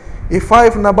کړلو ای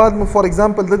 5 نه بعد مې فور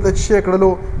ایگزامپل دلته څه کړلو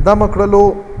دا ما کړلو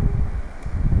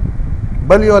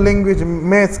بل یو لینګویج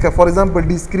میث کا فور ایگزامپل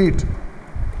ډیسکریټ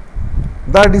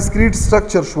دا ډیسکریټ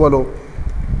سټرکچر شولو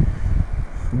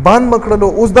باندې مکړلو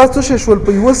اوس دا څه شول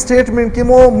په یو سټیټمنټ کې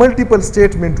مو ملټیپل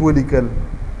سټیټمنټ ولیکل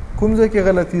کوم ځای کې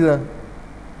غلطی ده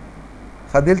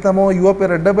خدلته مو یو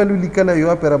پر ډبل لیکل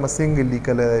یو پر م سنگل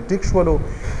لیکل ټیک شولو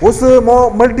اوس مو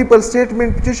ملټیپل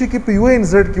سټیټمنټ چې کې په یو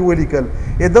انسرټ کې ولیکل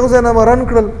دغه ځای نه رن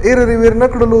کړل ایرر ریور نه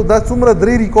کړلو دا څومره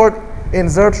 3 ریکارډ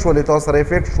انسرټ شول تاسو سره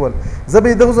افیکټ شول زه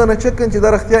به دغه ځای نه چک کړم چې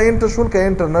دا رښتیا انټر شول که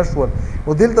انټر نه شول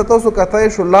نو دلته تاسو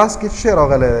کتای شو لاس کې څه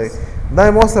راغلی دی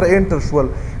دا مو سره انټر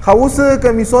شول خو اوس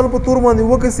که مثال په تور باندې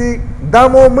وکړئ دا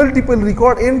مو ملټیپل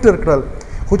ریکارډ انټر کړل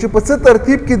خو چې په څه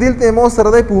ترتیب کې دلته مو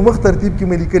سره دی په مخ ترتیب کې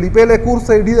مې لیکلي پهله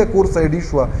کورس آی ډي دا کورس آی ډي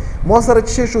شوه مو سره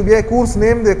څه شو بیا کورس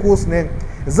نیم دی کورس نیم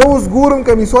زه اوس ګورم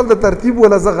که مثال د ترتیب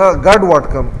ولا زه ګډ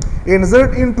واټ کم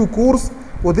انسرټ انټو کورس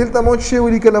و دلته مو څه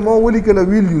ولیکل ما ولیکل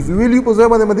ویلیوز ویلیو په ځای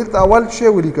باندې دلته اول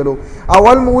څه ولیکلو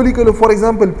اول مو ولیکلو فور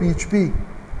ایگزامپل پی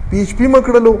ایچ پی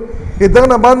مکړلو دغه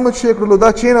نه بعد مو څه کړلو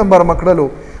دا چې نمبر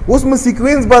مکړلو اوس مو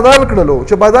سیکوینس بدل کړلو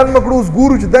چې بدل مکړو اوس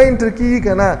ګورو چې دا انټر کیږي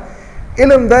کنه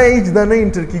علم دا ایج دا نه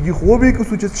انټر کیږي خو به که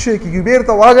سوچ څه کیږي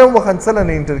بیرته واجم وخنسل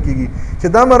نه انټر کیږي چې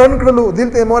دا مرن کړلو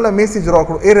دلته مولا میسج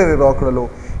راکړو ایرر راکړلو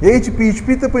ایچ پی ایچ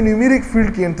پی ته په نیومریک فیلډ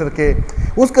کې انټر کې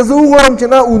اوس که زه وغواړم چې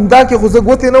نه اوندا کې خو زه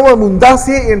ګوتې نه وم اوندا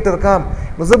سې انټر کام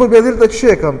نو زه به بیا دلته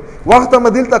څه کم وخت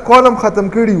ما دلته کالم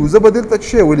ختم کړي وو زه به دلته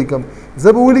څه ولیکم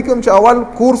زه به ولیکم چې اول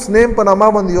کورس نیم په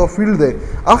نامه باندې یو فیلډ دی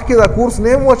اخ کې دا کورس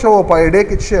نیم واچوه په آی ډي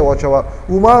کې څه واچوه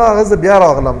او ما هغه زه بیا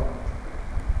راغلم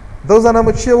دو ځنه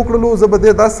مې څه وکړلو زه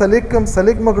به دا سلیکټ کم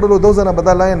سلیکټ مکړلو دو ځنه به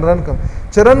دا لاین رن کم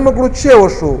چې رن مکړو څه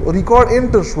وشو ریکارډ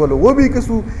انټر شولو و به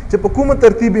کسو چې په کومه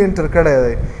ترتیب انټر کړی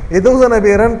دی دو ځنه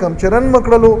به رن کم چې رن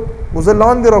مکړلو و زه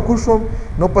لاندې راکوشم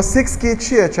نو په 6 کې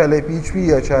څه چاله پی ایچ پی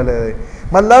چاله دی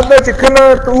مطلب دا چې کله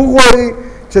ته وغواړې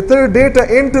چې ته ډیټا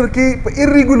انټر کې په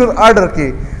ایریګولر آرډر کې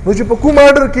نو چې په کوم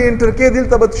آرډر کې انټر کې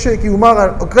دلته به څه کې ما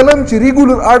کلم چې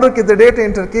ریګولر آرډر کې د ډیټا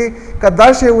انټر کې کدا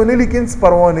شی ونه لیکین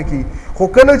پروانه کی خو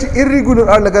کله چې ایریګولر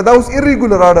آرډر لګا دا اوس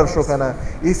ایریګولر آرډر شو کنه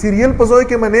ای سیریل په ځای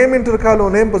کې ما نیم انټر کالو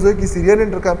نیم په ځای کې سیریل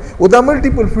انټر کام او دا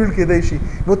ملټیپل فیلډ کې دی شي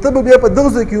نو ته بیا په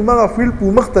دغه ځای کې ما فیلډ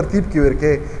په مخ ترتیب کې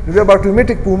ورکې نو بیا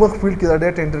اتوماتیک په مخ فیلډ کې دا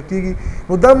ډیټا انټر کیږي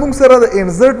نو دا موږ سره د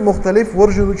انسرټ مختلف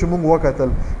ورژن چې موږ وکتل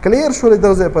کلیر شول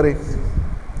دغه ځای پرې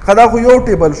خدا خو یو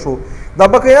ټیبل شو دا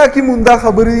بقیا کې مونږ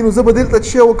خبرې دي نو زه به دلته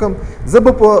څه وکم زه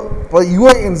به په یو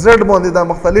انسرټ باندې دا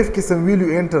مختلف قسم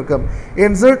ویلیو انټر کم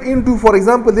انسرټ انټو فور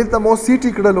ایگزامپل دلته مو سی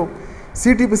ټی کړلو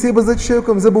سی ټی پسې به زه څه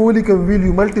وکم زه به ولیکم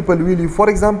ویلیو ملټیپل ویلیو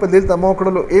فور ایگزامپل دلته مو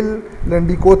کړلو ال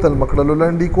لنډی کوتل مکړلو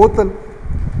لنډی کوتل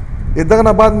دغه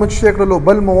نه بعد مو څه کړلو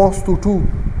بل مو واستو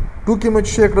 2 کې مو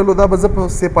څه کړلو دا به زه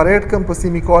په سیپریټ کم په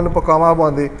سیمی کولن په کاما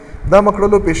باندې دا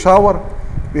مکړلو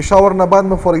پېښور نه بعد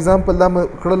مو فور ایگزامپل دا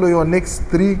مکړلو یو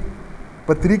نیکسټ 3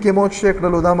 په 3 کې مو څه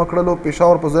کړلو دا مکړلو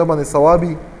پېښور په ځای باندې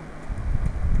ثوابي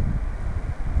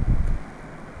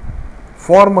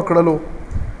فور مکړلو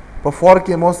په 4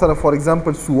 کې مو سره فور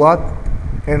ایگزامپل سوات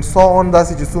and so on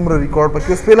داسې چې څومره ریکارډ پکې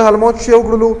اوس په حال مو څه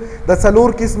وکړلو د څلور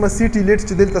قسمه سیټي لیټ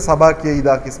چې دلته سبا کې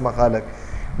دا قسمه خلک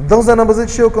دغه ځنه به زه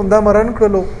څه وکم دا مرن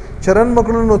کړلو چې رن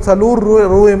مکړلو نو څلور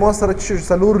روی مو سره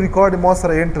څلور ریکارډ مو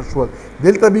سره انټر شول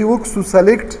دلته به وکسو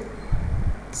سلیکټ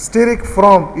سټیریک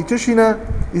فرام ایچشینا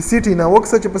ایسیټینا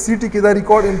وکسه چې په سیټي کې دا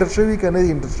ریکارډ انټر شوی کنه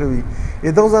انټر شوی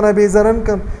دغه ځنه به زرن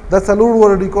کم دا څلور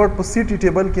ور ریکارډ په سیټي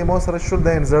ټیبل کې مو سره شول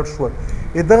دا انسرټ شول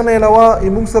دغه نه علاوه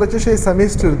موږ سره چې شی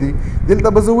سیمستر دی دلته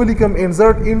به زه ولیکم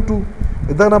انسرټ انټو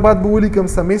دغه نه بعد به ولیکم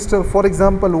سیمستر فور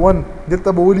ایگزامپل 1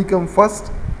 دلته به ولیکم فرست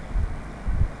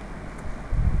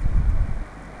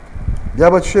بیا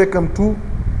به څه کم 2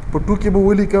 په 2 کې به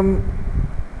ولیکم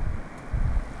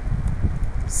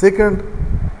سیکنډ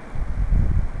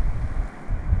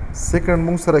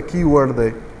موږ سره کی ورډ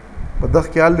دی په دغه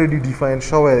کې الریډي ډیفاین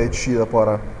شوی دی شي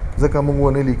دپاره ځکه موږ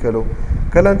ونه لیکلو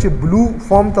کله چې بلو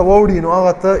فارم ته واوړي نو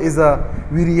هغه ته از ا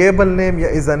ویریبل نیم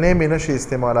یا از ا نیم یې نشي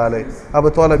استعمالولی هغه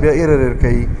به تواله بیا ایرر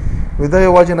کوي نو دغې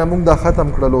وجې نه موږ دا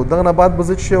ختم کړلو دغه نه بعد به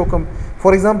زه څه شی وکړم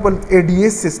فار ایگزامپل اے ډي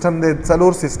ایس سیسټم دی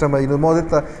 4 سیسټم دی نو ما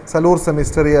دلته 4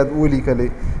 سیمسټر یاد ولیکلی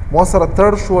ما سره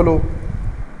تھرډ شولو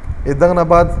دغه نه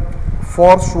بعد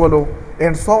فورث شولو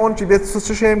اینډ سو اون چې بیا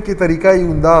څه شی هم کې طریقه یې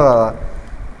همدغه ده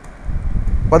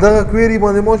په دغه کویري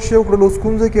باندې ما څه شی وکړل اوس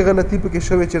کوم ځای کې غلطي پکې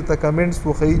شوې چېرته کمنټس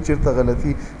وښیي چېرته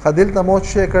غلطي ښه دلته ما څه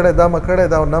شی کړی دا مې کړی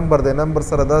دا نمبر دی نمبر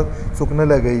سره دا څوک نه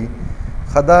لګوي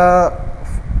ښه دا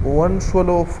 1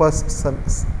 شولو فرسٹ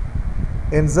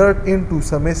insert into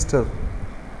semester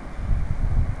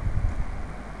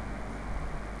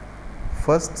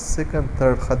first second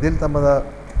third خدل ته مدا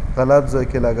غلط ځای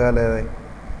کې لګالی دی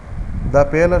دا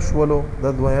پیله شولو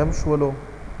دا دویم شولو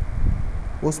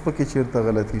اوس پکې چیرته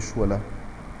غلطي شوله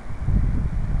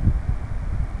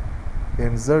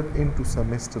insert into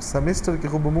semester semester کې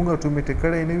خو به مونږ اتومیټیک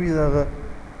کړی نه وي دغه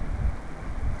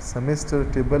semester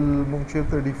table مونږ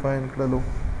چیرته ډیفاین کړلو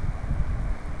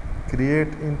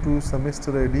create into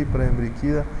semester id primary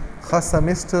key ده خاص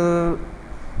semester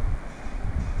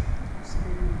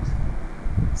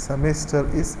semester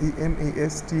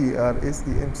SEMESTER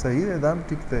صحیح ده دا هم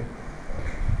ټیک دی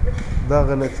دا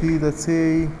غلطي ده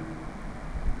څه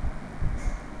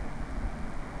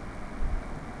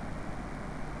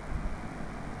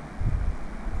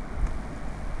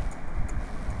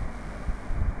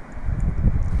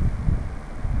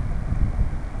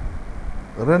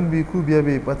رن بیکو بیا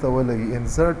به پته ولګي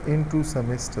insert into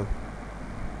semester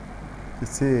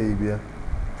څه بیا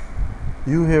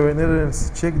you have an error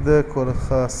check the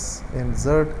خاص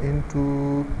insert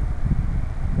into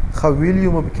خو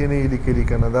ویلیو ممکن نه لیکلی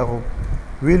کنه دا خو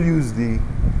ویلیوز دي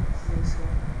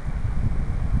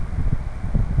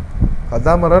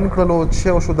ادم رن کړلو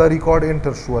چې شو دا ریکارډ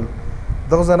انټر شول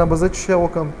دغه ځنه به زه چې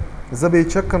وکم زه به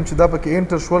چک کم چې دا پکې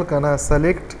انټر شول کنه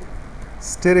select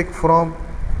steric from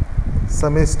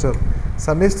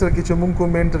semester کې چې مونږ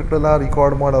کوم انټر کړل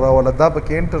ریکارډ ماډ راوله دا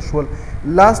پکې انټر شول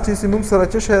لاست چې مونږ سره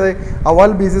څه شی دی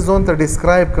اول بیزی زون ته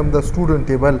ډسکرایب کوم د سټوډنټ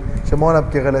ټیبل چې مونږ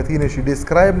په کې غلطي نشي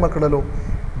ډسکرایب مکړلو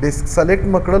سلیکټ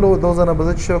مکړلو دوه ځنه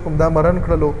بزت شو کوم دا مرن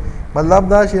کړلو مطلب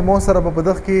دا چې مو سره په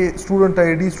دغه کې سټوډنټ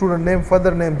آی ډي سټوډنټ نیم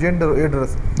فادر نیم جندر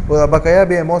ایډرس او بقایا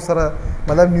به مو سره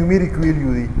مطلب نیومریک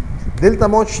ویلیو دی دلته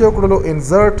مو شو کړلو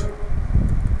انسرټ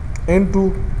انټو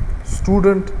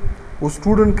سټوډنټ او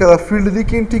سټوډنټ کا فیلډ دی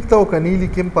کې ټیک تا او کني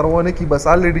لیکم پروانه کی بس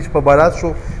الریډي په بالات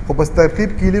شو خو بس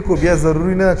ترتیب کې لیکو بیا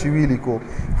ضروری نه چې وی لیکو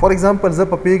فار ایگزامپل ز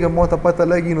په پیګه مو ته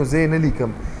پته لګی نو زه نه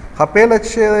لیکم خپل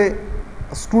چې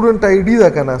سټوډنټ آی ډي دا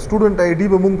کنه سټوډنټ آی ډي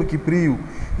به مونږ پکې پریو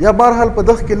یا بهرحال په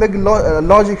دغه کې لګ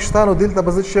لاجیک شته نو دلته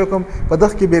به زه شو کوم په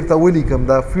دغه کې بیرته ولیکم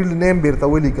دا فیلډ نیم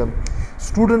بیرته ولیکم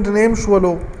سټوډنټ نیم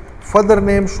شولو فادر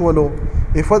نیم شولو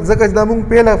افت ځکه دا مونږ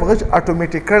پیله غږ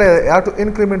اتوماتیک کړی اټو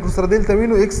انکریمنٹ سره دلته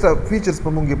وینو ایکسترا فیچرز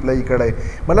په مونږ اپلای کړی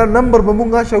مطلب نمبر به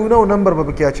مونږه شو نو نمبر به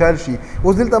کې اچال شي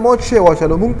اوس دلته مو څه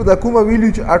واچلو مونږ په دا کومه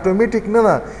ویلیو چې اتوماتیک نه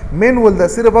نه مینوال دا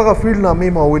صرف هغه فیلډ نامې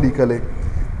مو ولیکلې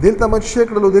دلته مچ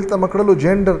کړلو دلته مکړلو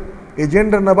جندر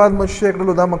جندر نه بعد مچ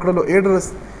کړلو دا مکړلو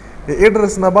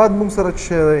ایډرس نه بعد مونږ سره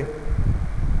څه دی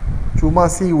چوما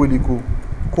سی ولیکو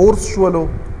کورس شولو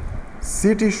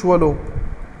سیټي شولو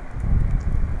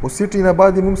او سیټي نه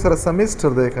بعد مونږ سره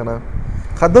سیمسټر دی کنه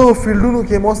خدو فیلډونو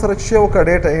کې مو سره څه وکړه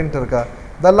ډیټا انټر کا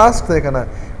دا لاست دی کنه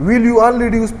ویل یو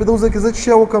الریډي اوس په دوزه کې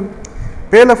څه وکم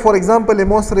پهله فور ایگزامپل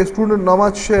مو سره سټوډنټ نامه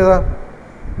څه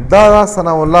دا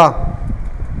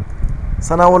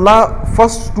ثنا الله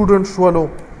فرست سټوډنټ شولو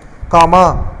کاما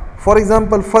فور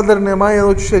ایگزامپل فادر نیم یو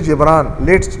څه جبران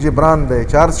لیټ جبران دی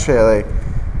چارج شه دی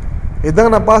اذا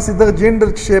نه پاسې د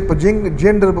جندر چې په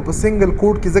جندر په سنگل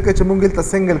کوډ کې ځکه چې مونږ ته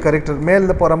سنگل کریکټر میل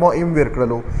لپاره مو ایم ور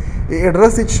کړلو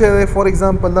ایډرس چې فور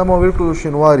ایگزامپل دا مو ور کړلو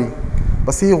شنواری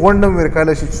پسې غونډم ور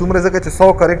کړل شي څومره ځکه چې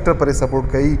 100 کریکټر پرې سپورټ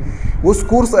کوي اوس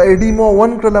کورس آی ډي مو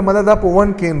 1 کړل مله دا په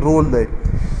 1 کې انرول دی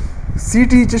سی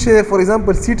ټي چې فور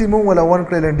ایگزامپل سی ټي مو ولا 1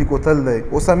 کړل انډي کوتل دی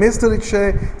او سیمسټر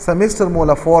چې سیمسټر مو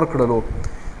ولا 4 کړلو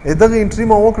دغه انټری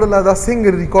مو وکړل دا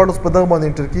سنگل ریکارډز په دغه باندې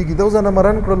انټر کیږي دا ځنه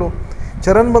مرن کړلو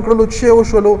چرن مکړلو چې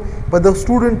وشولو په د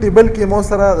سټوډنټ ټیبل کې مو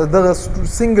سره د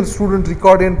سنگل سټوډنټ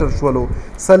ریکارډ انټر شولو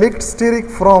سلیکټ سټریک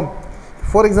فرام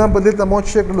فور ایگزامپل دلته مو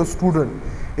چې کړلو سټوډنټ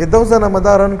دا ځنه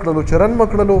مدارن کړلو چرن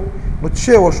مکړلو نو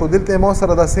چې وشو دلته مو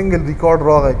سره دا سنگل ریکارډ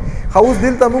راغی خو اوس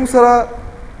دلته مو سره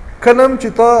کلم چې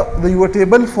تا د یو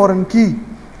ټیبل فورن کی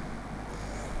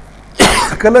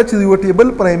کله چې یو ټیبل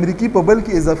پرایمری کی په بل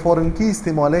کې از فورن کی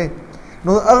استعماله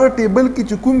نو هغه ټیبل کې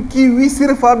چې کوم کی وی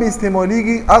صرف هغه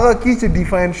استعمالیږي هغه کی چې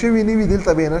ډیفاین شوی نه وي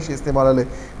دلته به نشي استعمالولی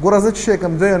ګوره زه چې شی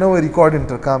کوم ځای نوی ریکارډ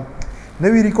انټر کوم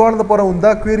نوی ریکارډ دپاره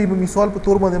همدا کویري به مثال په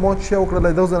طور باندې ما شی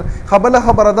وکړلی دغه ځای بله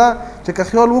خبره ده چې که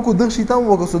خیال وکړو دغه شي ته هم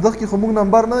وکړو دغه کې خو موږ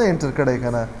نمبر نه انټر کړی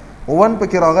که نه 1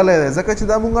 پکې راغلی دی ځکه چې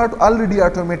دا موږ الریډي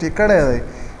اټومیټیک کړی دی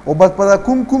او بس په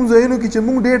کوم ځایونو کې چې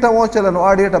موږ ډیټا واچله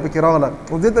نو ډیټا پکې راغله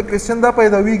او دلته کوېسچن دا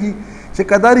پیداویږي چې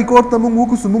که دا ریکارډ ته موږ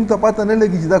وکړو موږ ته پته نه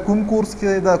لګي چې دا کوم کورس کې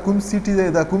دی دا کوم سیټي دی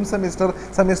دا کوم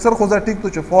سمیسټر خو دا ټیک تو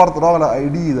چې فورت راغله آی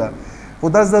ډي ده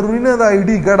خو دا ضروري نه ده آی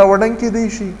ډي ګډه وډنګ کېدی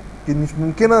شي چې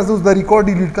ممکنه زه اوس دا ریکارډ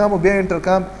ډیلیټ کړم او بیا انټر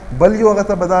کړم بل یو هغه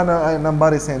ته به دا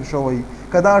نمبر سین شوی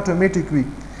که دا اټومیټیک وي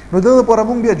نو د دې لپاره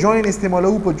موږ بیا جوین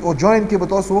استعمالوو او جوین کې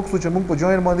به تاسو وکړو چې موږ په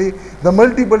جوین باندې د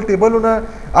ملټیپل ټیبلونه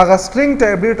هغه سټرینګ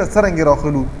ټایپ ډیټا څرنګه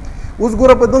راخلو اوس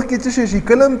ګوره په دغه کې څه شي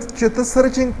کلم چې ته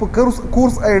سرچینګ په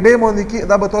کورس آی ډي باندې کې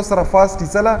دا به تاسو سره فاسټ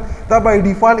ایسله دا بای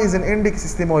ډیفالټ از ان انډیکس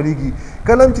استعمالیږي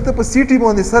کلم چې ته په سی ټي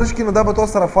باندې سرچ کړي نو دا به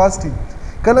تاسو سره فاسټ وي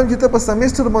کلم چې ته په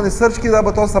سمیسټر باندې سرچ کړي دا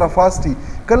به تاسو سره فاسټ وي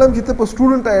کلم چې ته په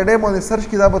سټوډنټ آی ډي باندې سرچ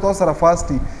کړي دا به تاسو سره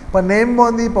فاسټ وي په نیم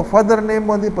باندې په فادر نیم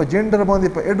باندې په جنډر باندې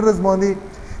په ایډرس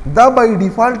باندې دا بای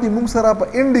ډیفالټ موږ سره په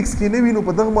انډیکس کې نه وي نو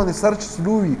په دغه باندې سرچ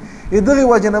سلو وي دغې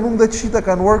وجې نه موږ د شي ته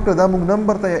کنورټ کړل دا موږ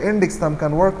نمبر ته یا انډیکس ته هم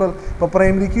کنورټ کړل په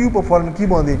پرایمري کی په فارن کی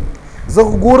باندې زه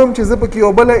ګورم چې زه پکې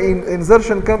یو بله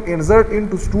انزرشن کم انزرټ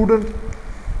انټو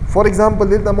سټوډنټ فار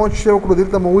ایگزامپل دلته ما شی وکړو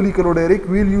دلته ما ولیکلو ډایرکټ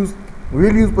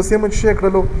ویل یوز پسې مې شی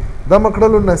کړلو دا ما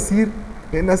کړلو نصیر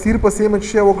پسې مې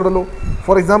شی وکړلو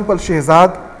فار ایگزامپل شهزاد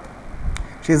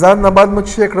نه بعد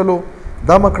مې شی کړلو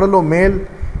دا ما کړلو میل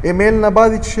ایمیل نه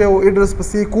بعد چې او ایډرس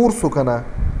پسې کورس وکنه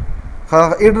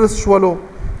ایډرس شولو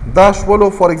دا شولو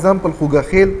فار ایگزامپل خوګه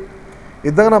خیل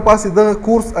دغه نه پاسې دغه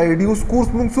کورس آی ډي اوس کورس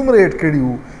موږ څومره ایډ کړي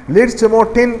وو لیټ چې ما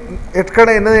 10 ایډ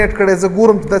کړی نه ایډ کړی زه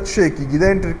ګورم چې دا څه شی کېږي دا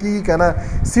انټر کېږي که نه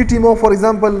سی ټي ما فار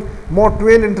ایگزامپل ما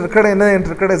 12 انټر کړی نه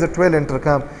انټر کړی زه 12 انټر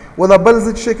کړم و دا بل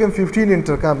زه چې کوم 15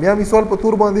 انټر کړم یا مثال په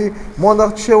تور باندې ما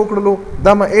دغه شی وکړلو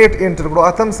دا ما 8 انټر کړو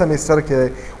اتم سمیسټر کې دی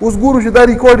اوس ګورو چې دا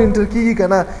ریکارډ انټر کېږي که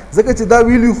نه ځکه چې دا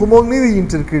ویلیو خو موږ نه وي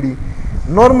انټر کړي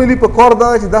نورملی په کار دا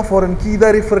چې دا فورن کی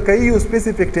دا ریفر کوي یو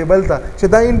سپیسیفیک ټیبل ته چې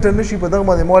دا انټر نشي په دغه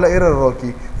باندې مولا ایرر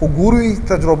راکړي خو ګورو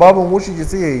تجربه به وشي چې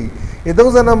څه یې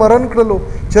دغه ځای نه مې رن کړلو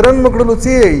چې رن مې کړلو څه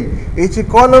یې چې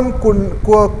کالم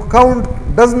کاونټ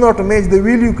ډز ناټ میچ د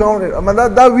ویلیو کاونټ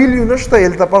مطلب دا ویلیو نشته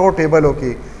هلته په هغو ټیبلو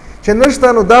کې چې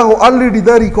نشته نو دا خو الریډي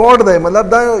دا ریکارډ دی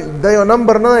مطلب دا یو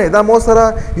نمبر نه دی دا ما سره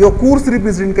یو کورس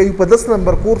ریپرزینټ کوي په 10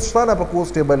 نمبر کورس شته نه په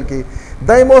کورس ټیبل کې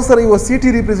دا ما سره یو سی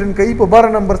ټي ریپرزینټ کوي په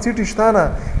 12 نمبر سی ټي شته نه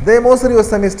دا ما سره یو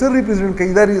سمیسټر ریپرزینټ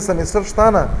کوي دا سمیسټر شته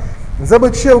نه زه به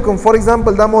چې وکړم فار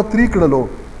ایگزامپل دا ما 3 کړلو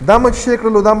دا ما چې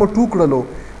کړلو دا ما 2 کړلو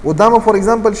او دا ما فار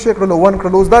ایگزامپل چې کړلو 1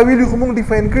 کړلو اوس دا ویلیو خو موږ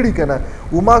ډیفاین کړي که نه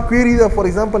او ما کویري دا فار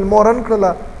ایگزامپل ما رن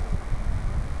کړله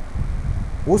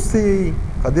اوس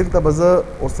دلته به زه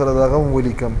ورسره دغه هم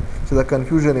ولیکم چې دا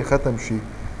کنفیوژن یې ختم شي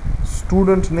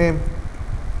سټوډنټ نیم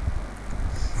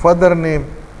فادر نیم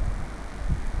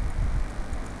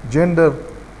جنډر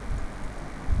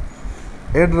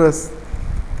ایډرس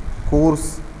کورس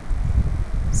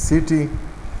سیټي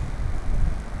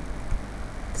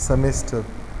سمیسټر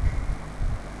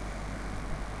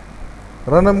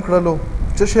رنم کړلو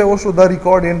څه شی وشو دا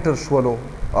ریکارډ انټر شولو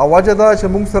او وجه دا چې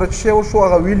موږ سره څه شی وشو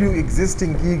هغه ویلیو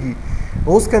ایگزسټینګ کیږي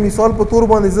اوس که مثال په تور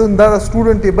باندې زه دا د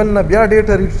سټوډنټ ټیبل نه بیا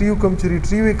ډیټا ریټریو کوم چې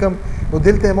ریټریو یې کوم نو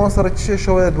دلته ما سره څه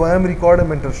شوی دی دویم ریکارډ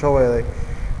هم انټر شوی دی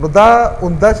نو دا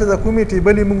عمده چې د کومې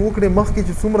ټیبلې موږ وکړې مخکې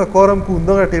چې څومره کار هم کوو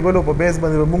دغه ټیبلو په بیس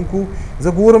باندې به موږ کوو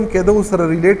زه ګورم که دغو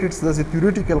سره ریلیټډ داسې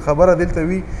تیوریټیکل خبره دلته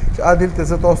وي چې دلته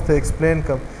زه تاسو ته ایکسپلین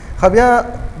کړم خو بیا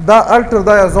دا الټر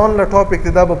دا ځان له ټاپک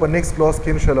دی دا به په نیکسټ کلاس کې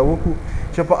انشاءالله وکړو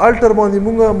چې په الټر باندې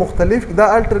موږ مختلف دا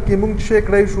الټر کې موږ څه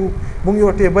کړی شو موږ یو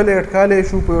ټیبل ایډ کړی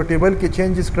شو په یو ټیبل کې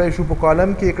چینجز کړی شو په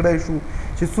کالم کې کړی شو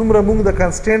چې څومره موږ د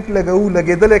کنسټنټ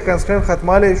لګېدلی کنسټنټ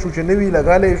ختمالی شو چې نوي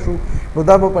لګالی شو نو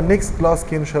دا به په نیکسټ کلاس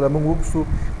کې انشاءالله موږ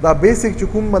وکړو دا بیسک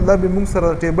چې کوم مطلب موږ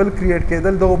سره ټیبل کریټ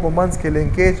کېدل دغه په منځ کې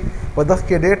لینکیج په دغه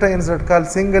کې ډیټا انسرټ کال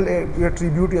سنګل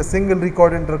اټریبیوټ یا سنګل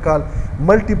ریکارډ انټر کال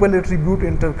ملټیپل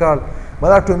اټریبیوټ انټر کال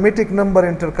مطلب اټومیټیک نمبر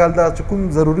انټر کال دا چې کوم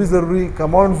ضروري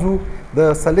کمانډز وو د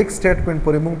سلیکټ سټیټمنټ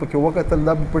پورې موږ پکې وکتل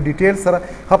دا په ډیټیل سره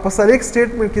په سلیکټ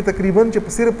سټیټمنټ کې تقریبا چې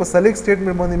صرف په سلیکټ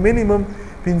سټیټمنټ باندې مینیمم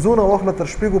 15 واخله تر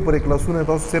شپږو پورې کلاسونه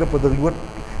تاسو صرف په دغه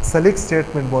سلیکټ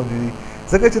سټیټمنټ باندې دي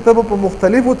ځکه چې ته په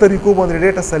مختلفو طریقو باندې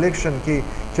ډیټا سلیکشن کې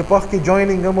چې پخ کې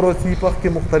جویننګ هم راځي پخ کې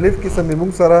مختلف قسم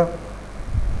موږ سره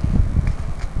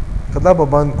خدا به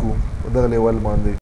بند کو دغه لیول باندې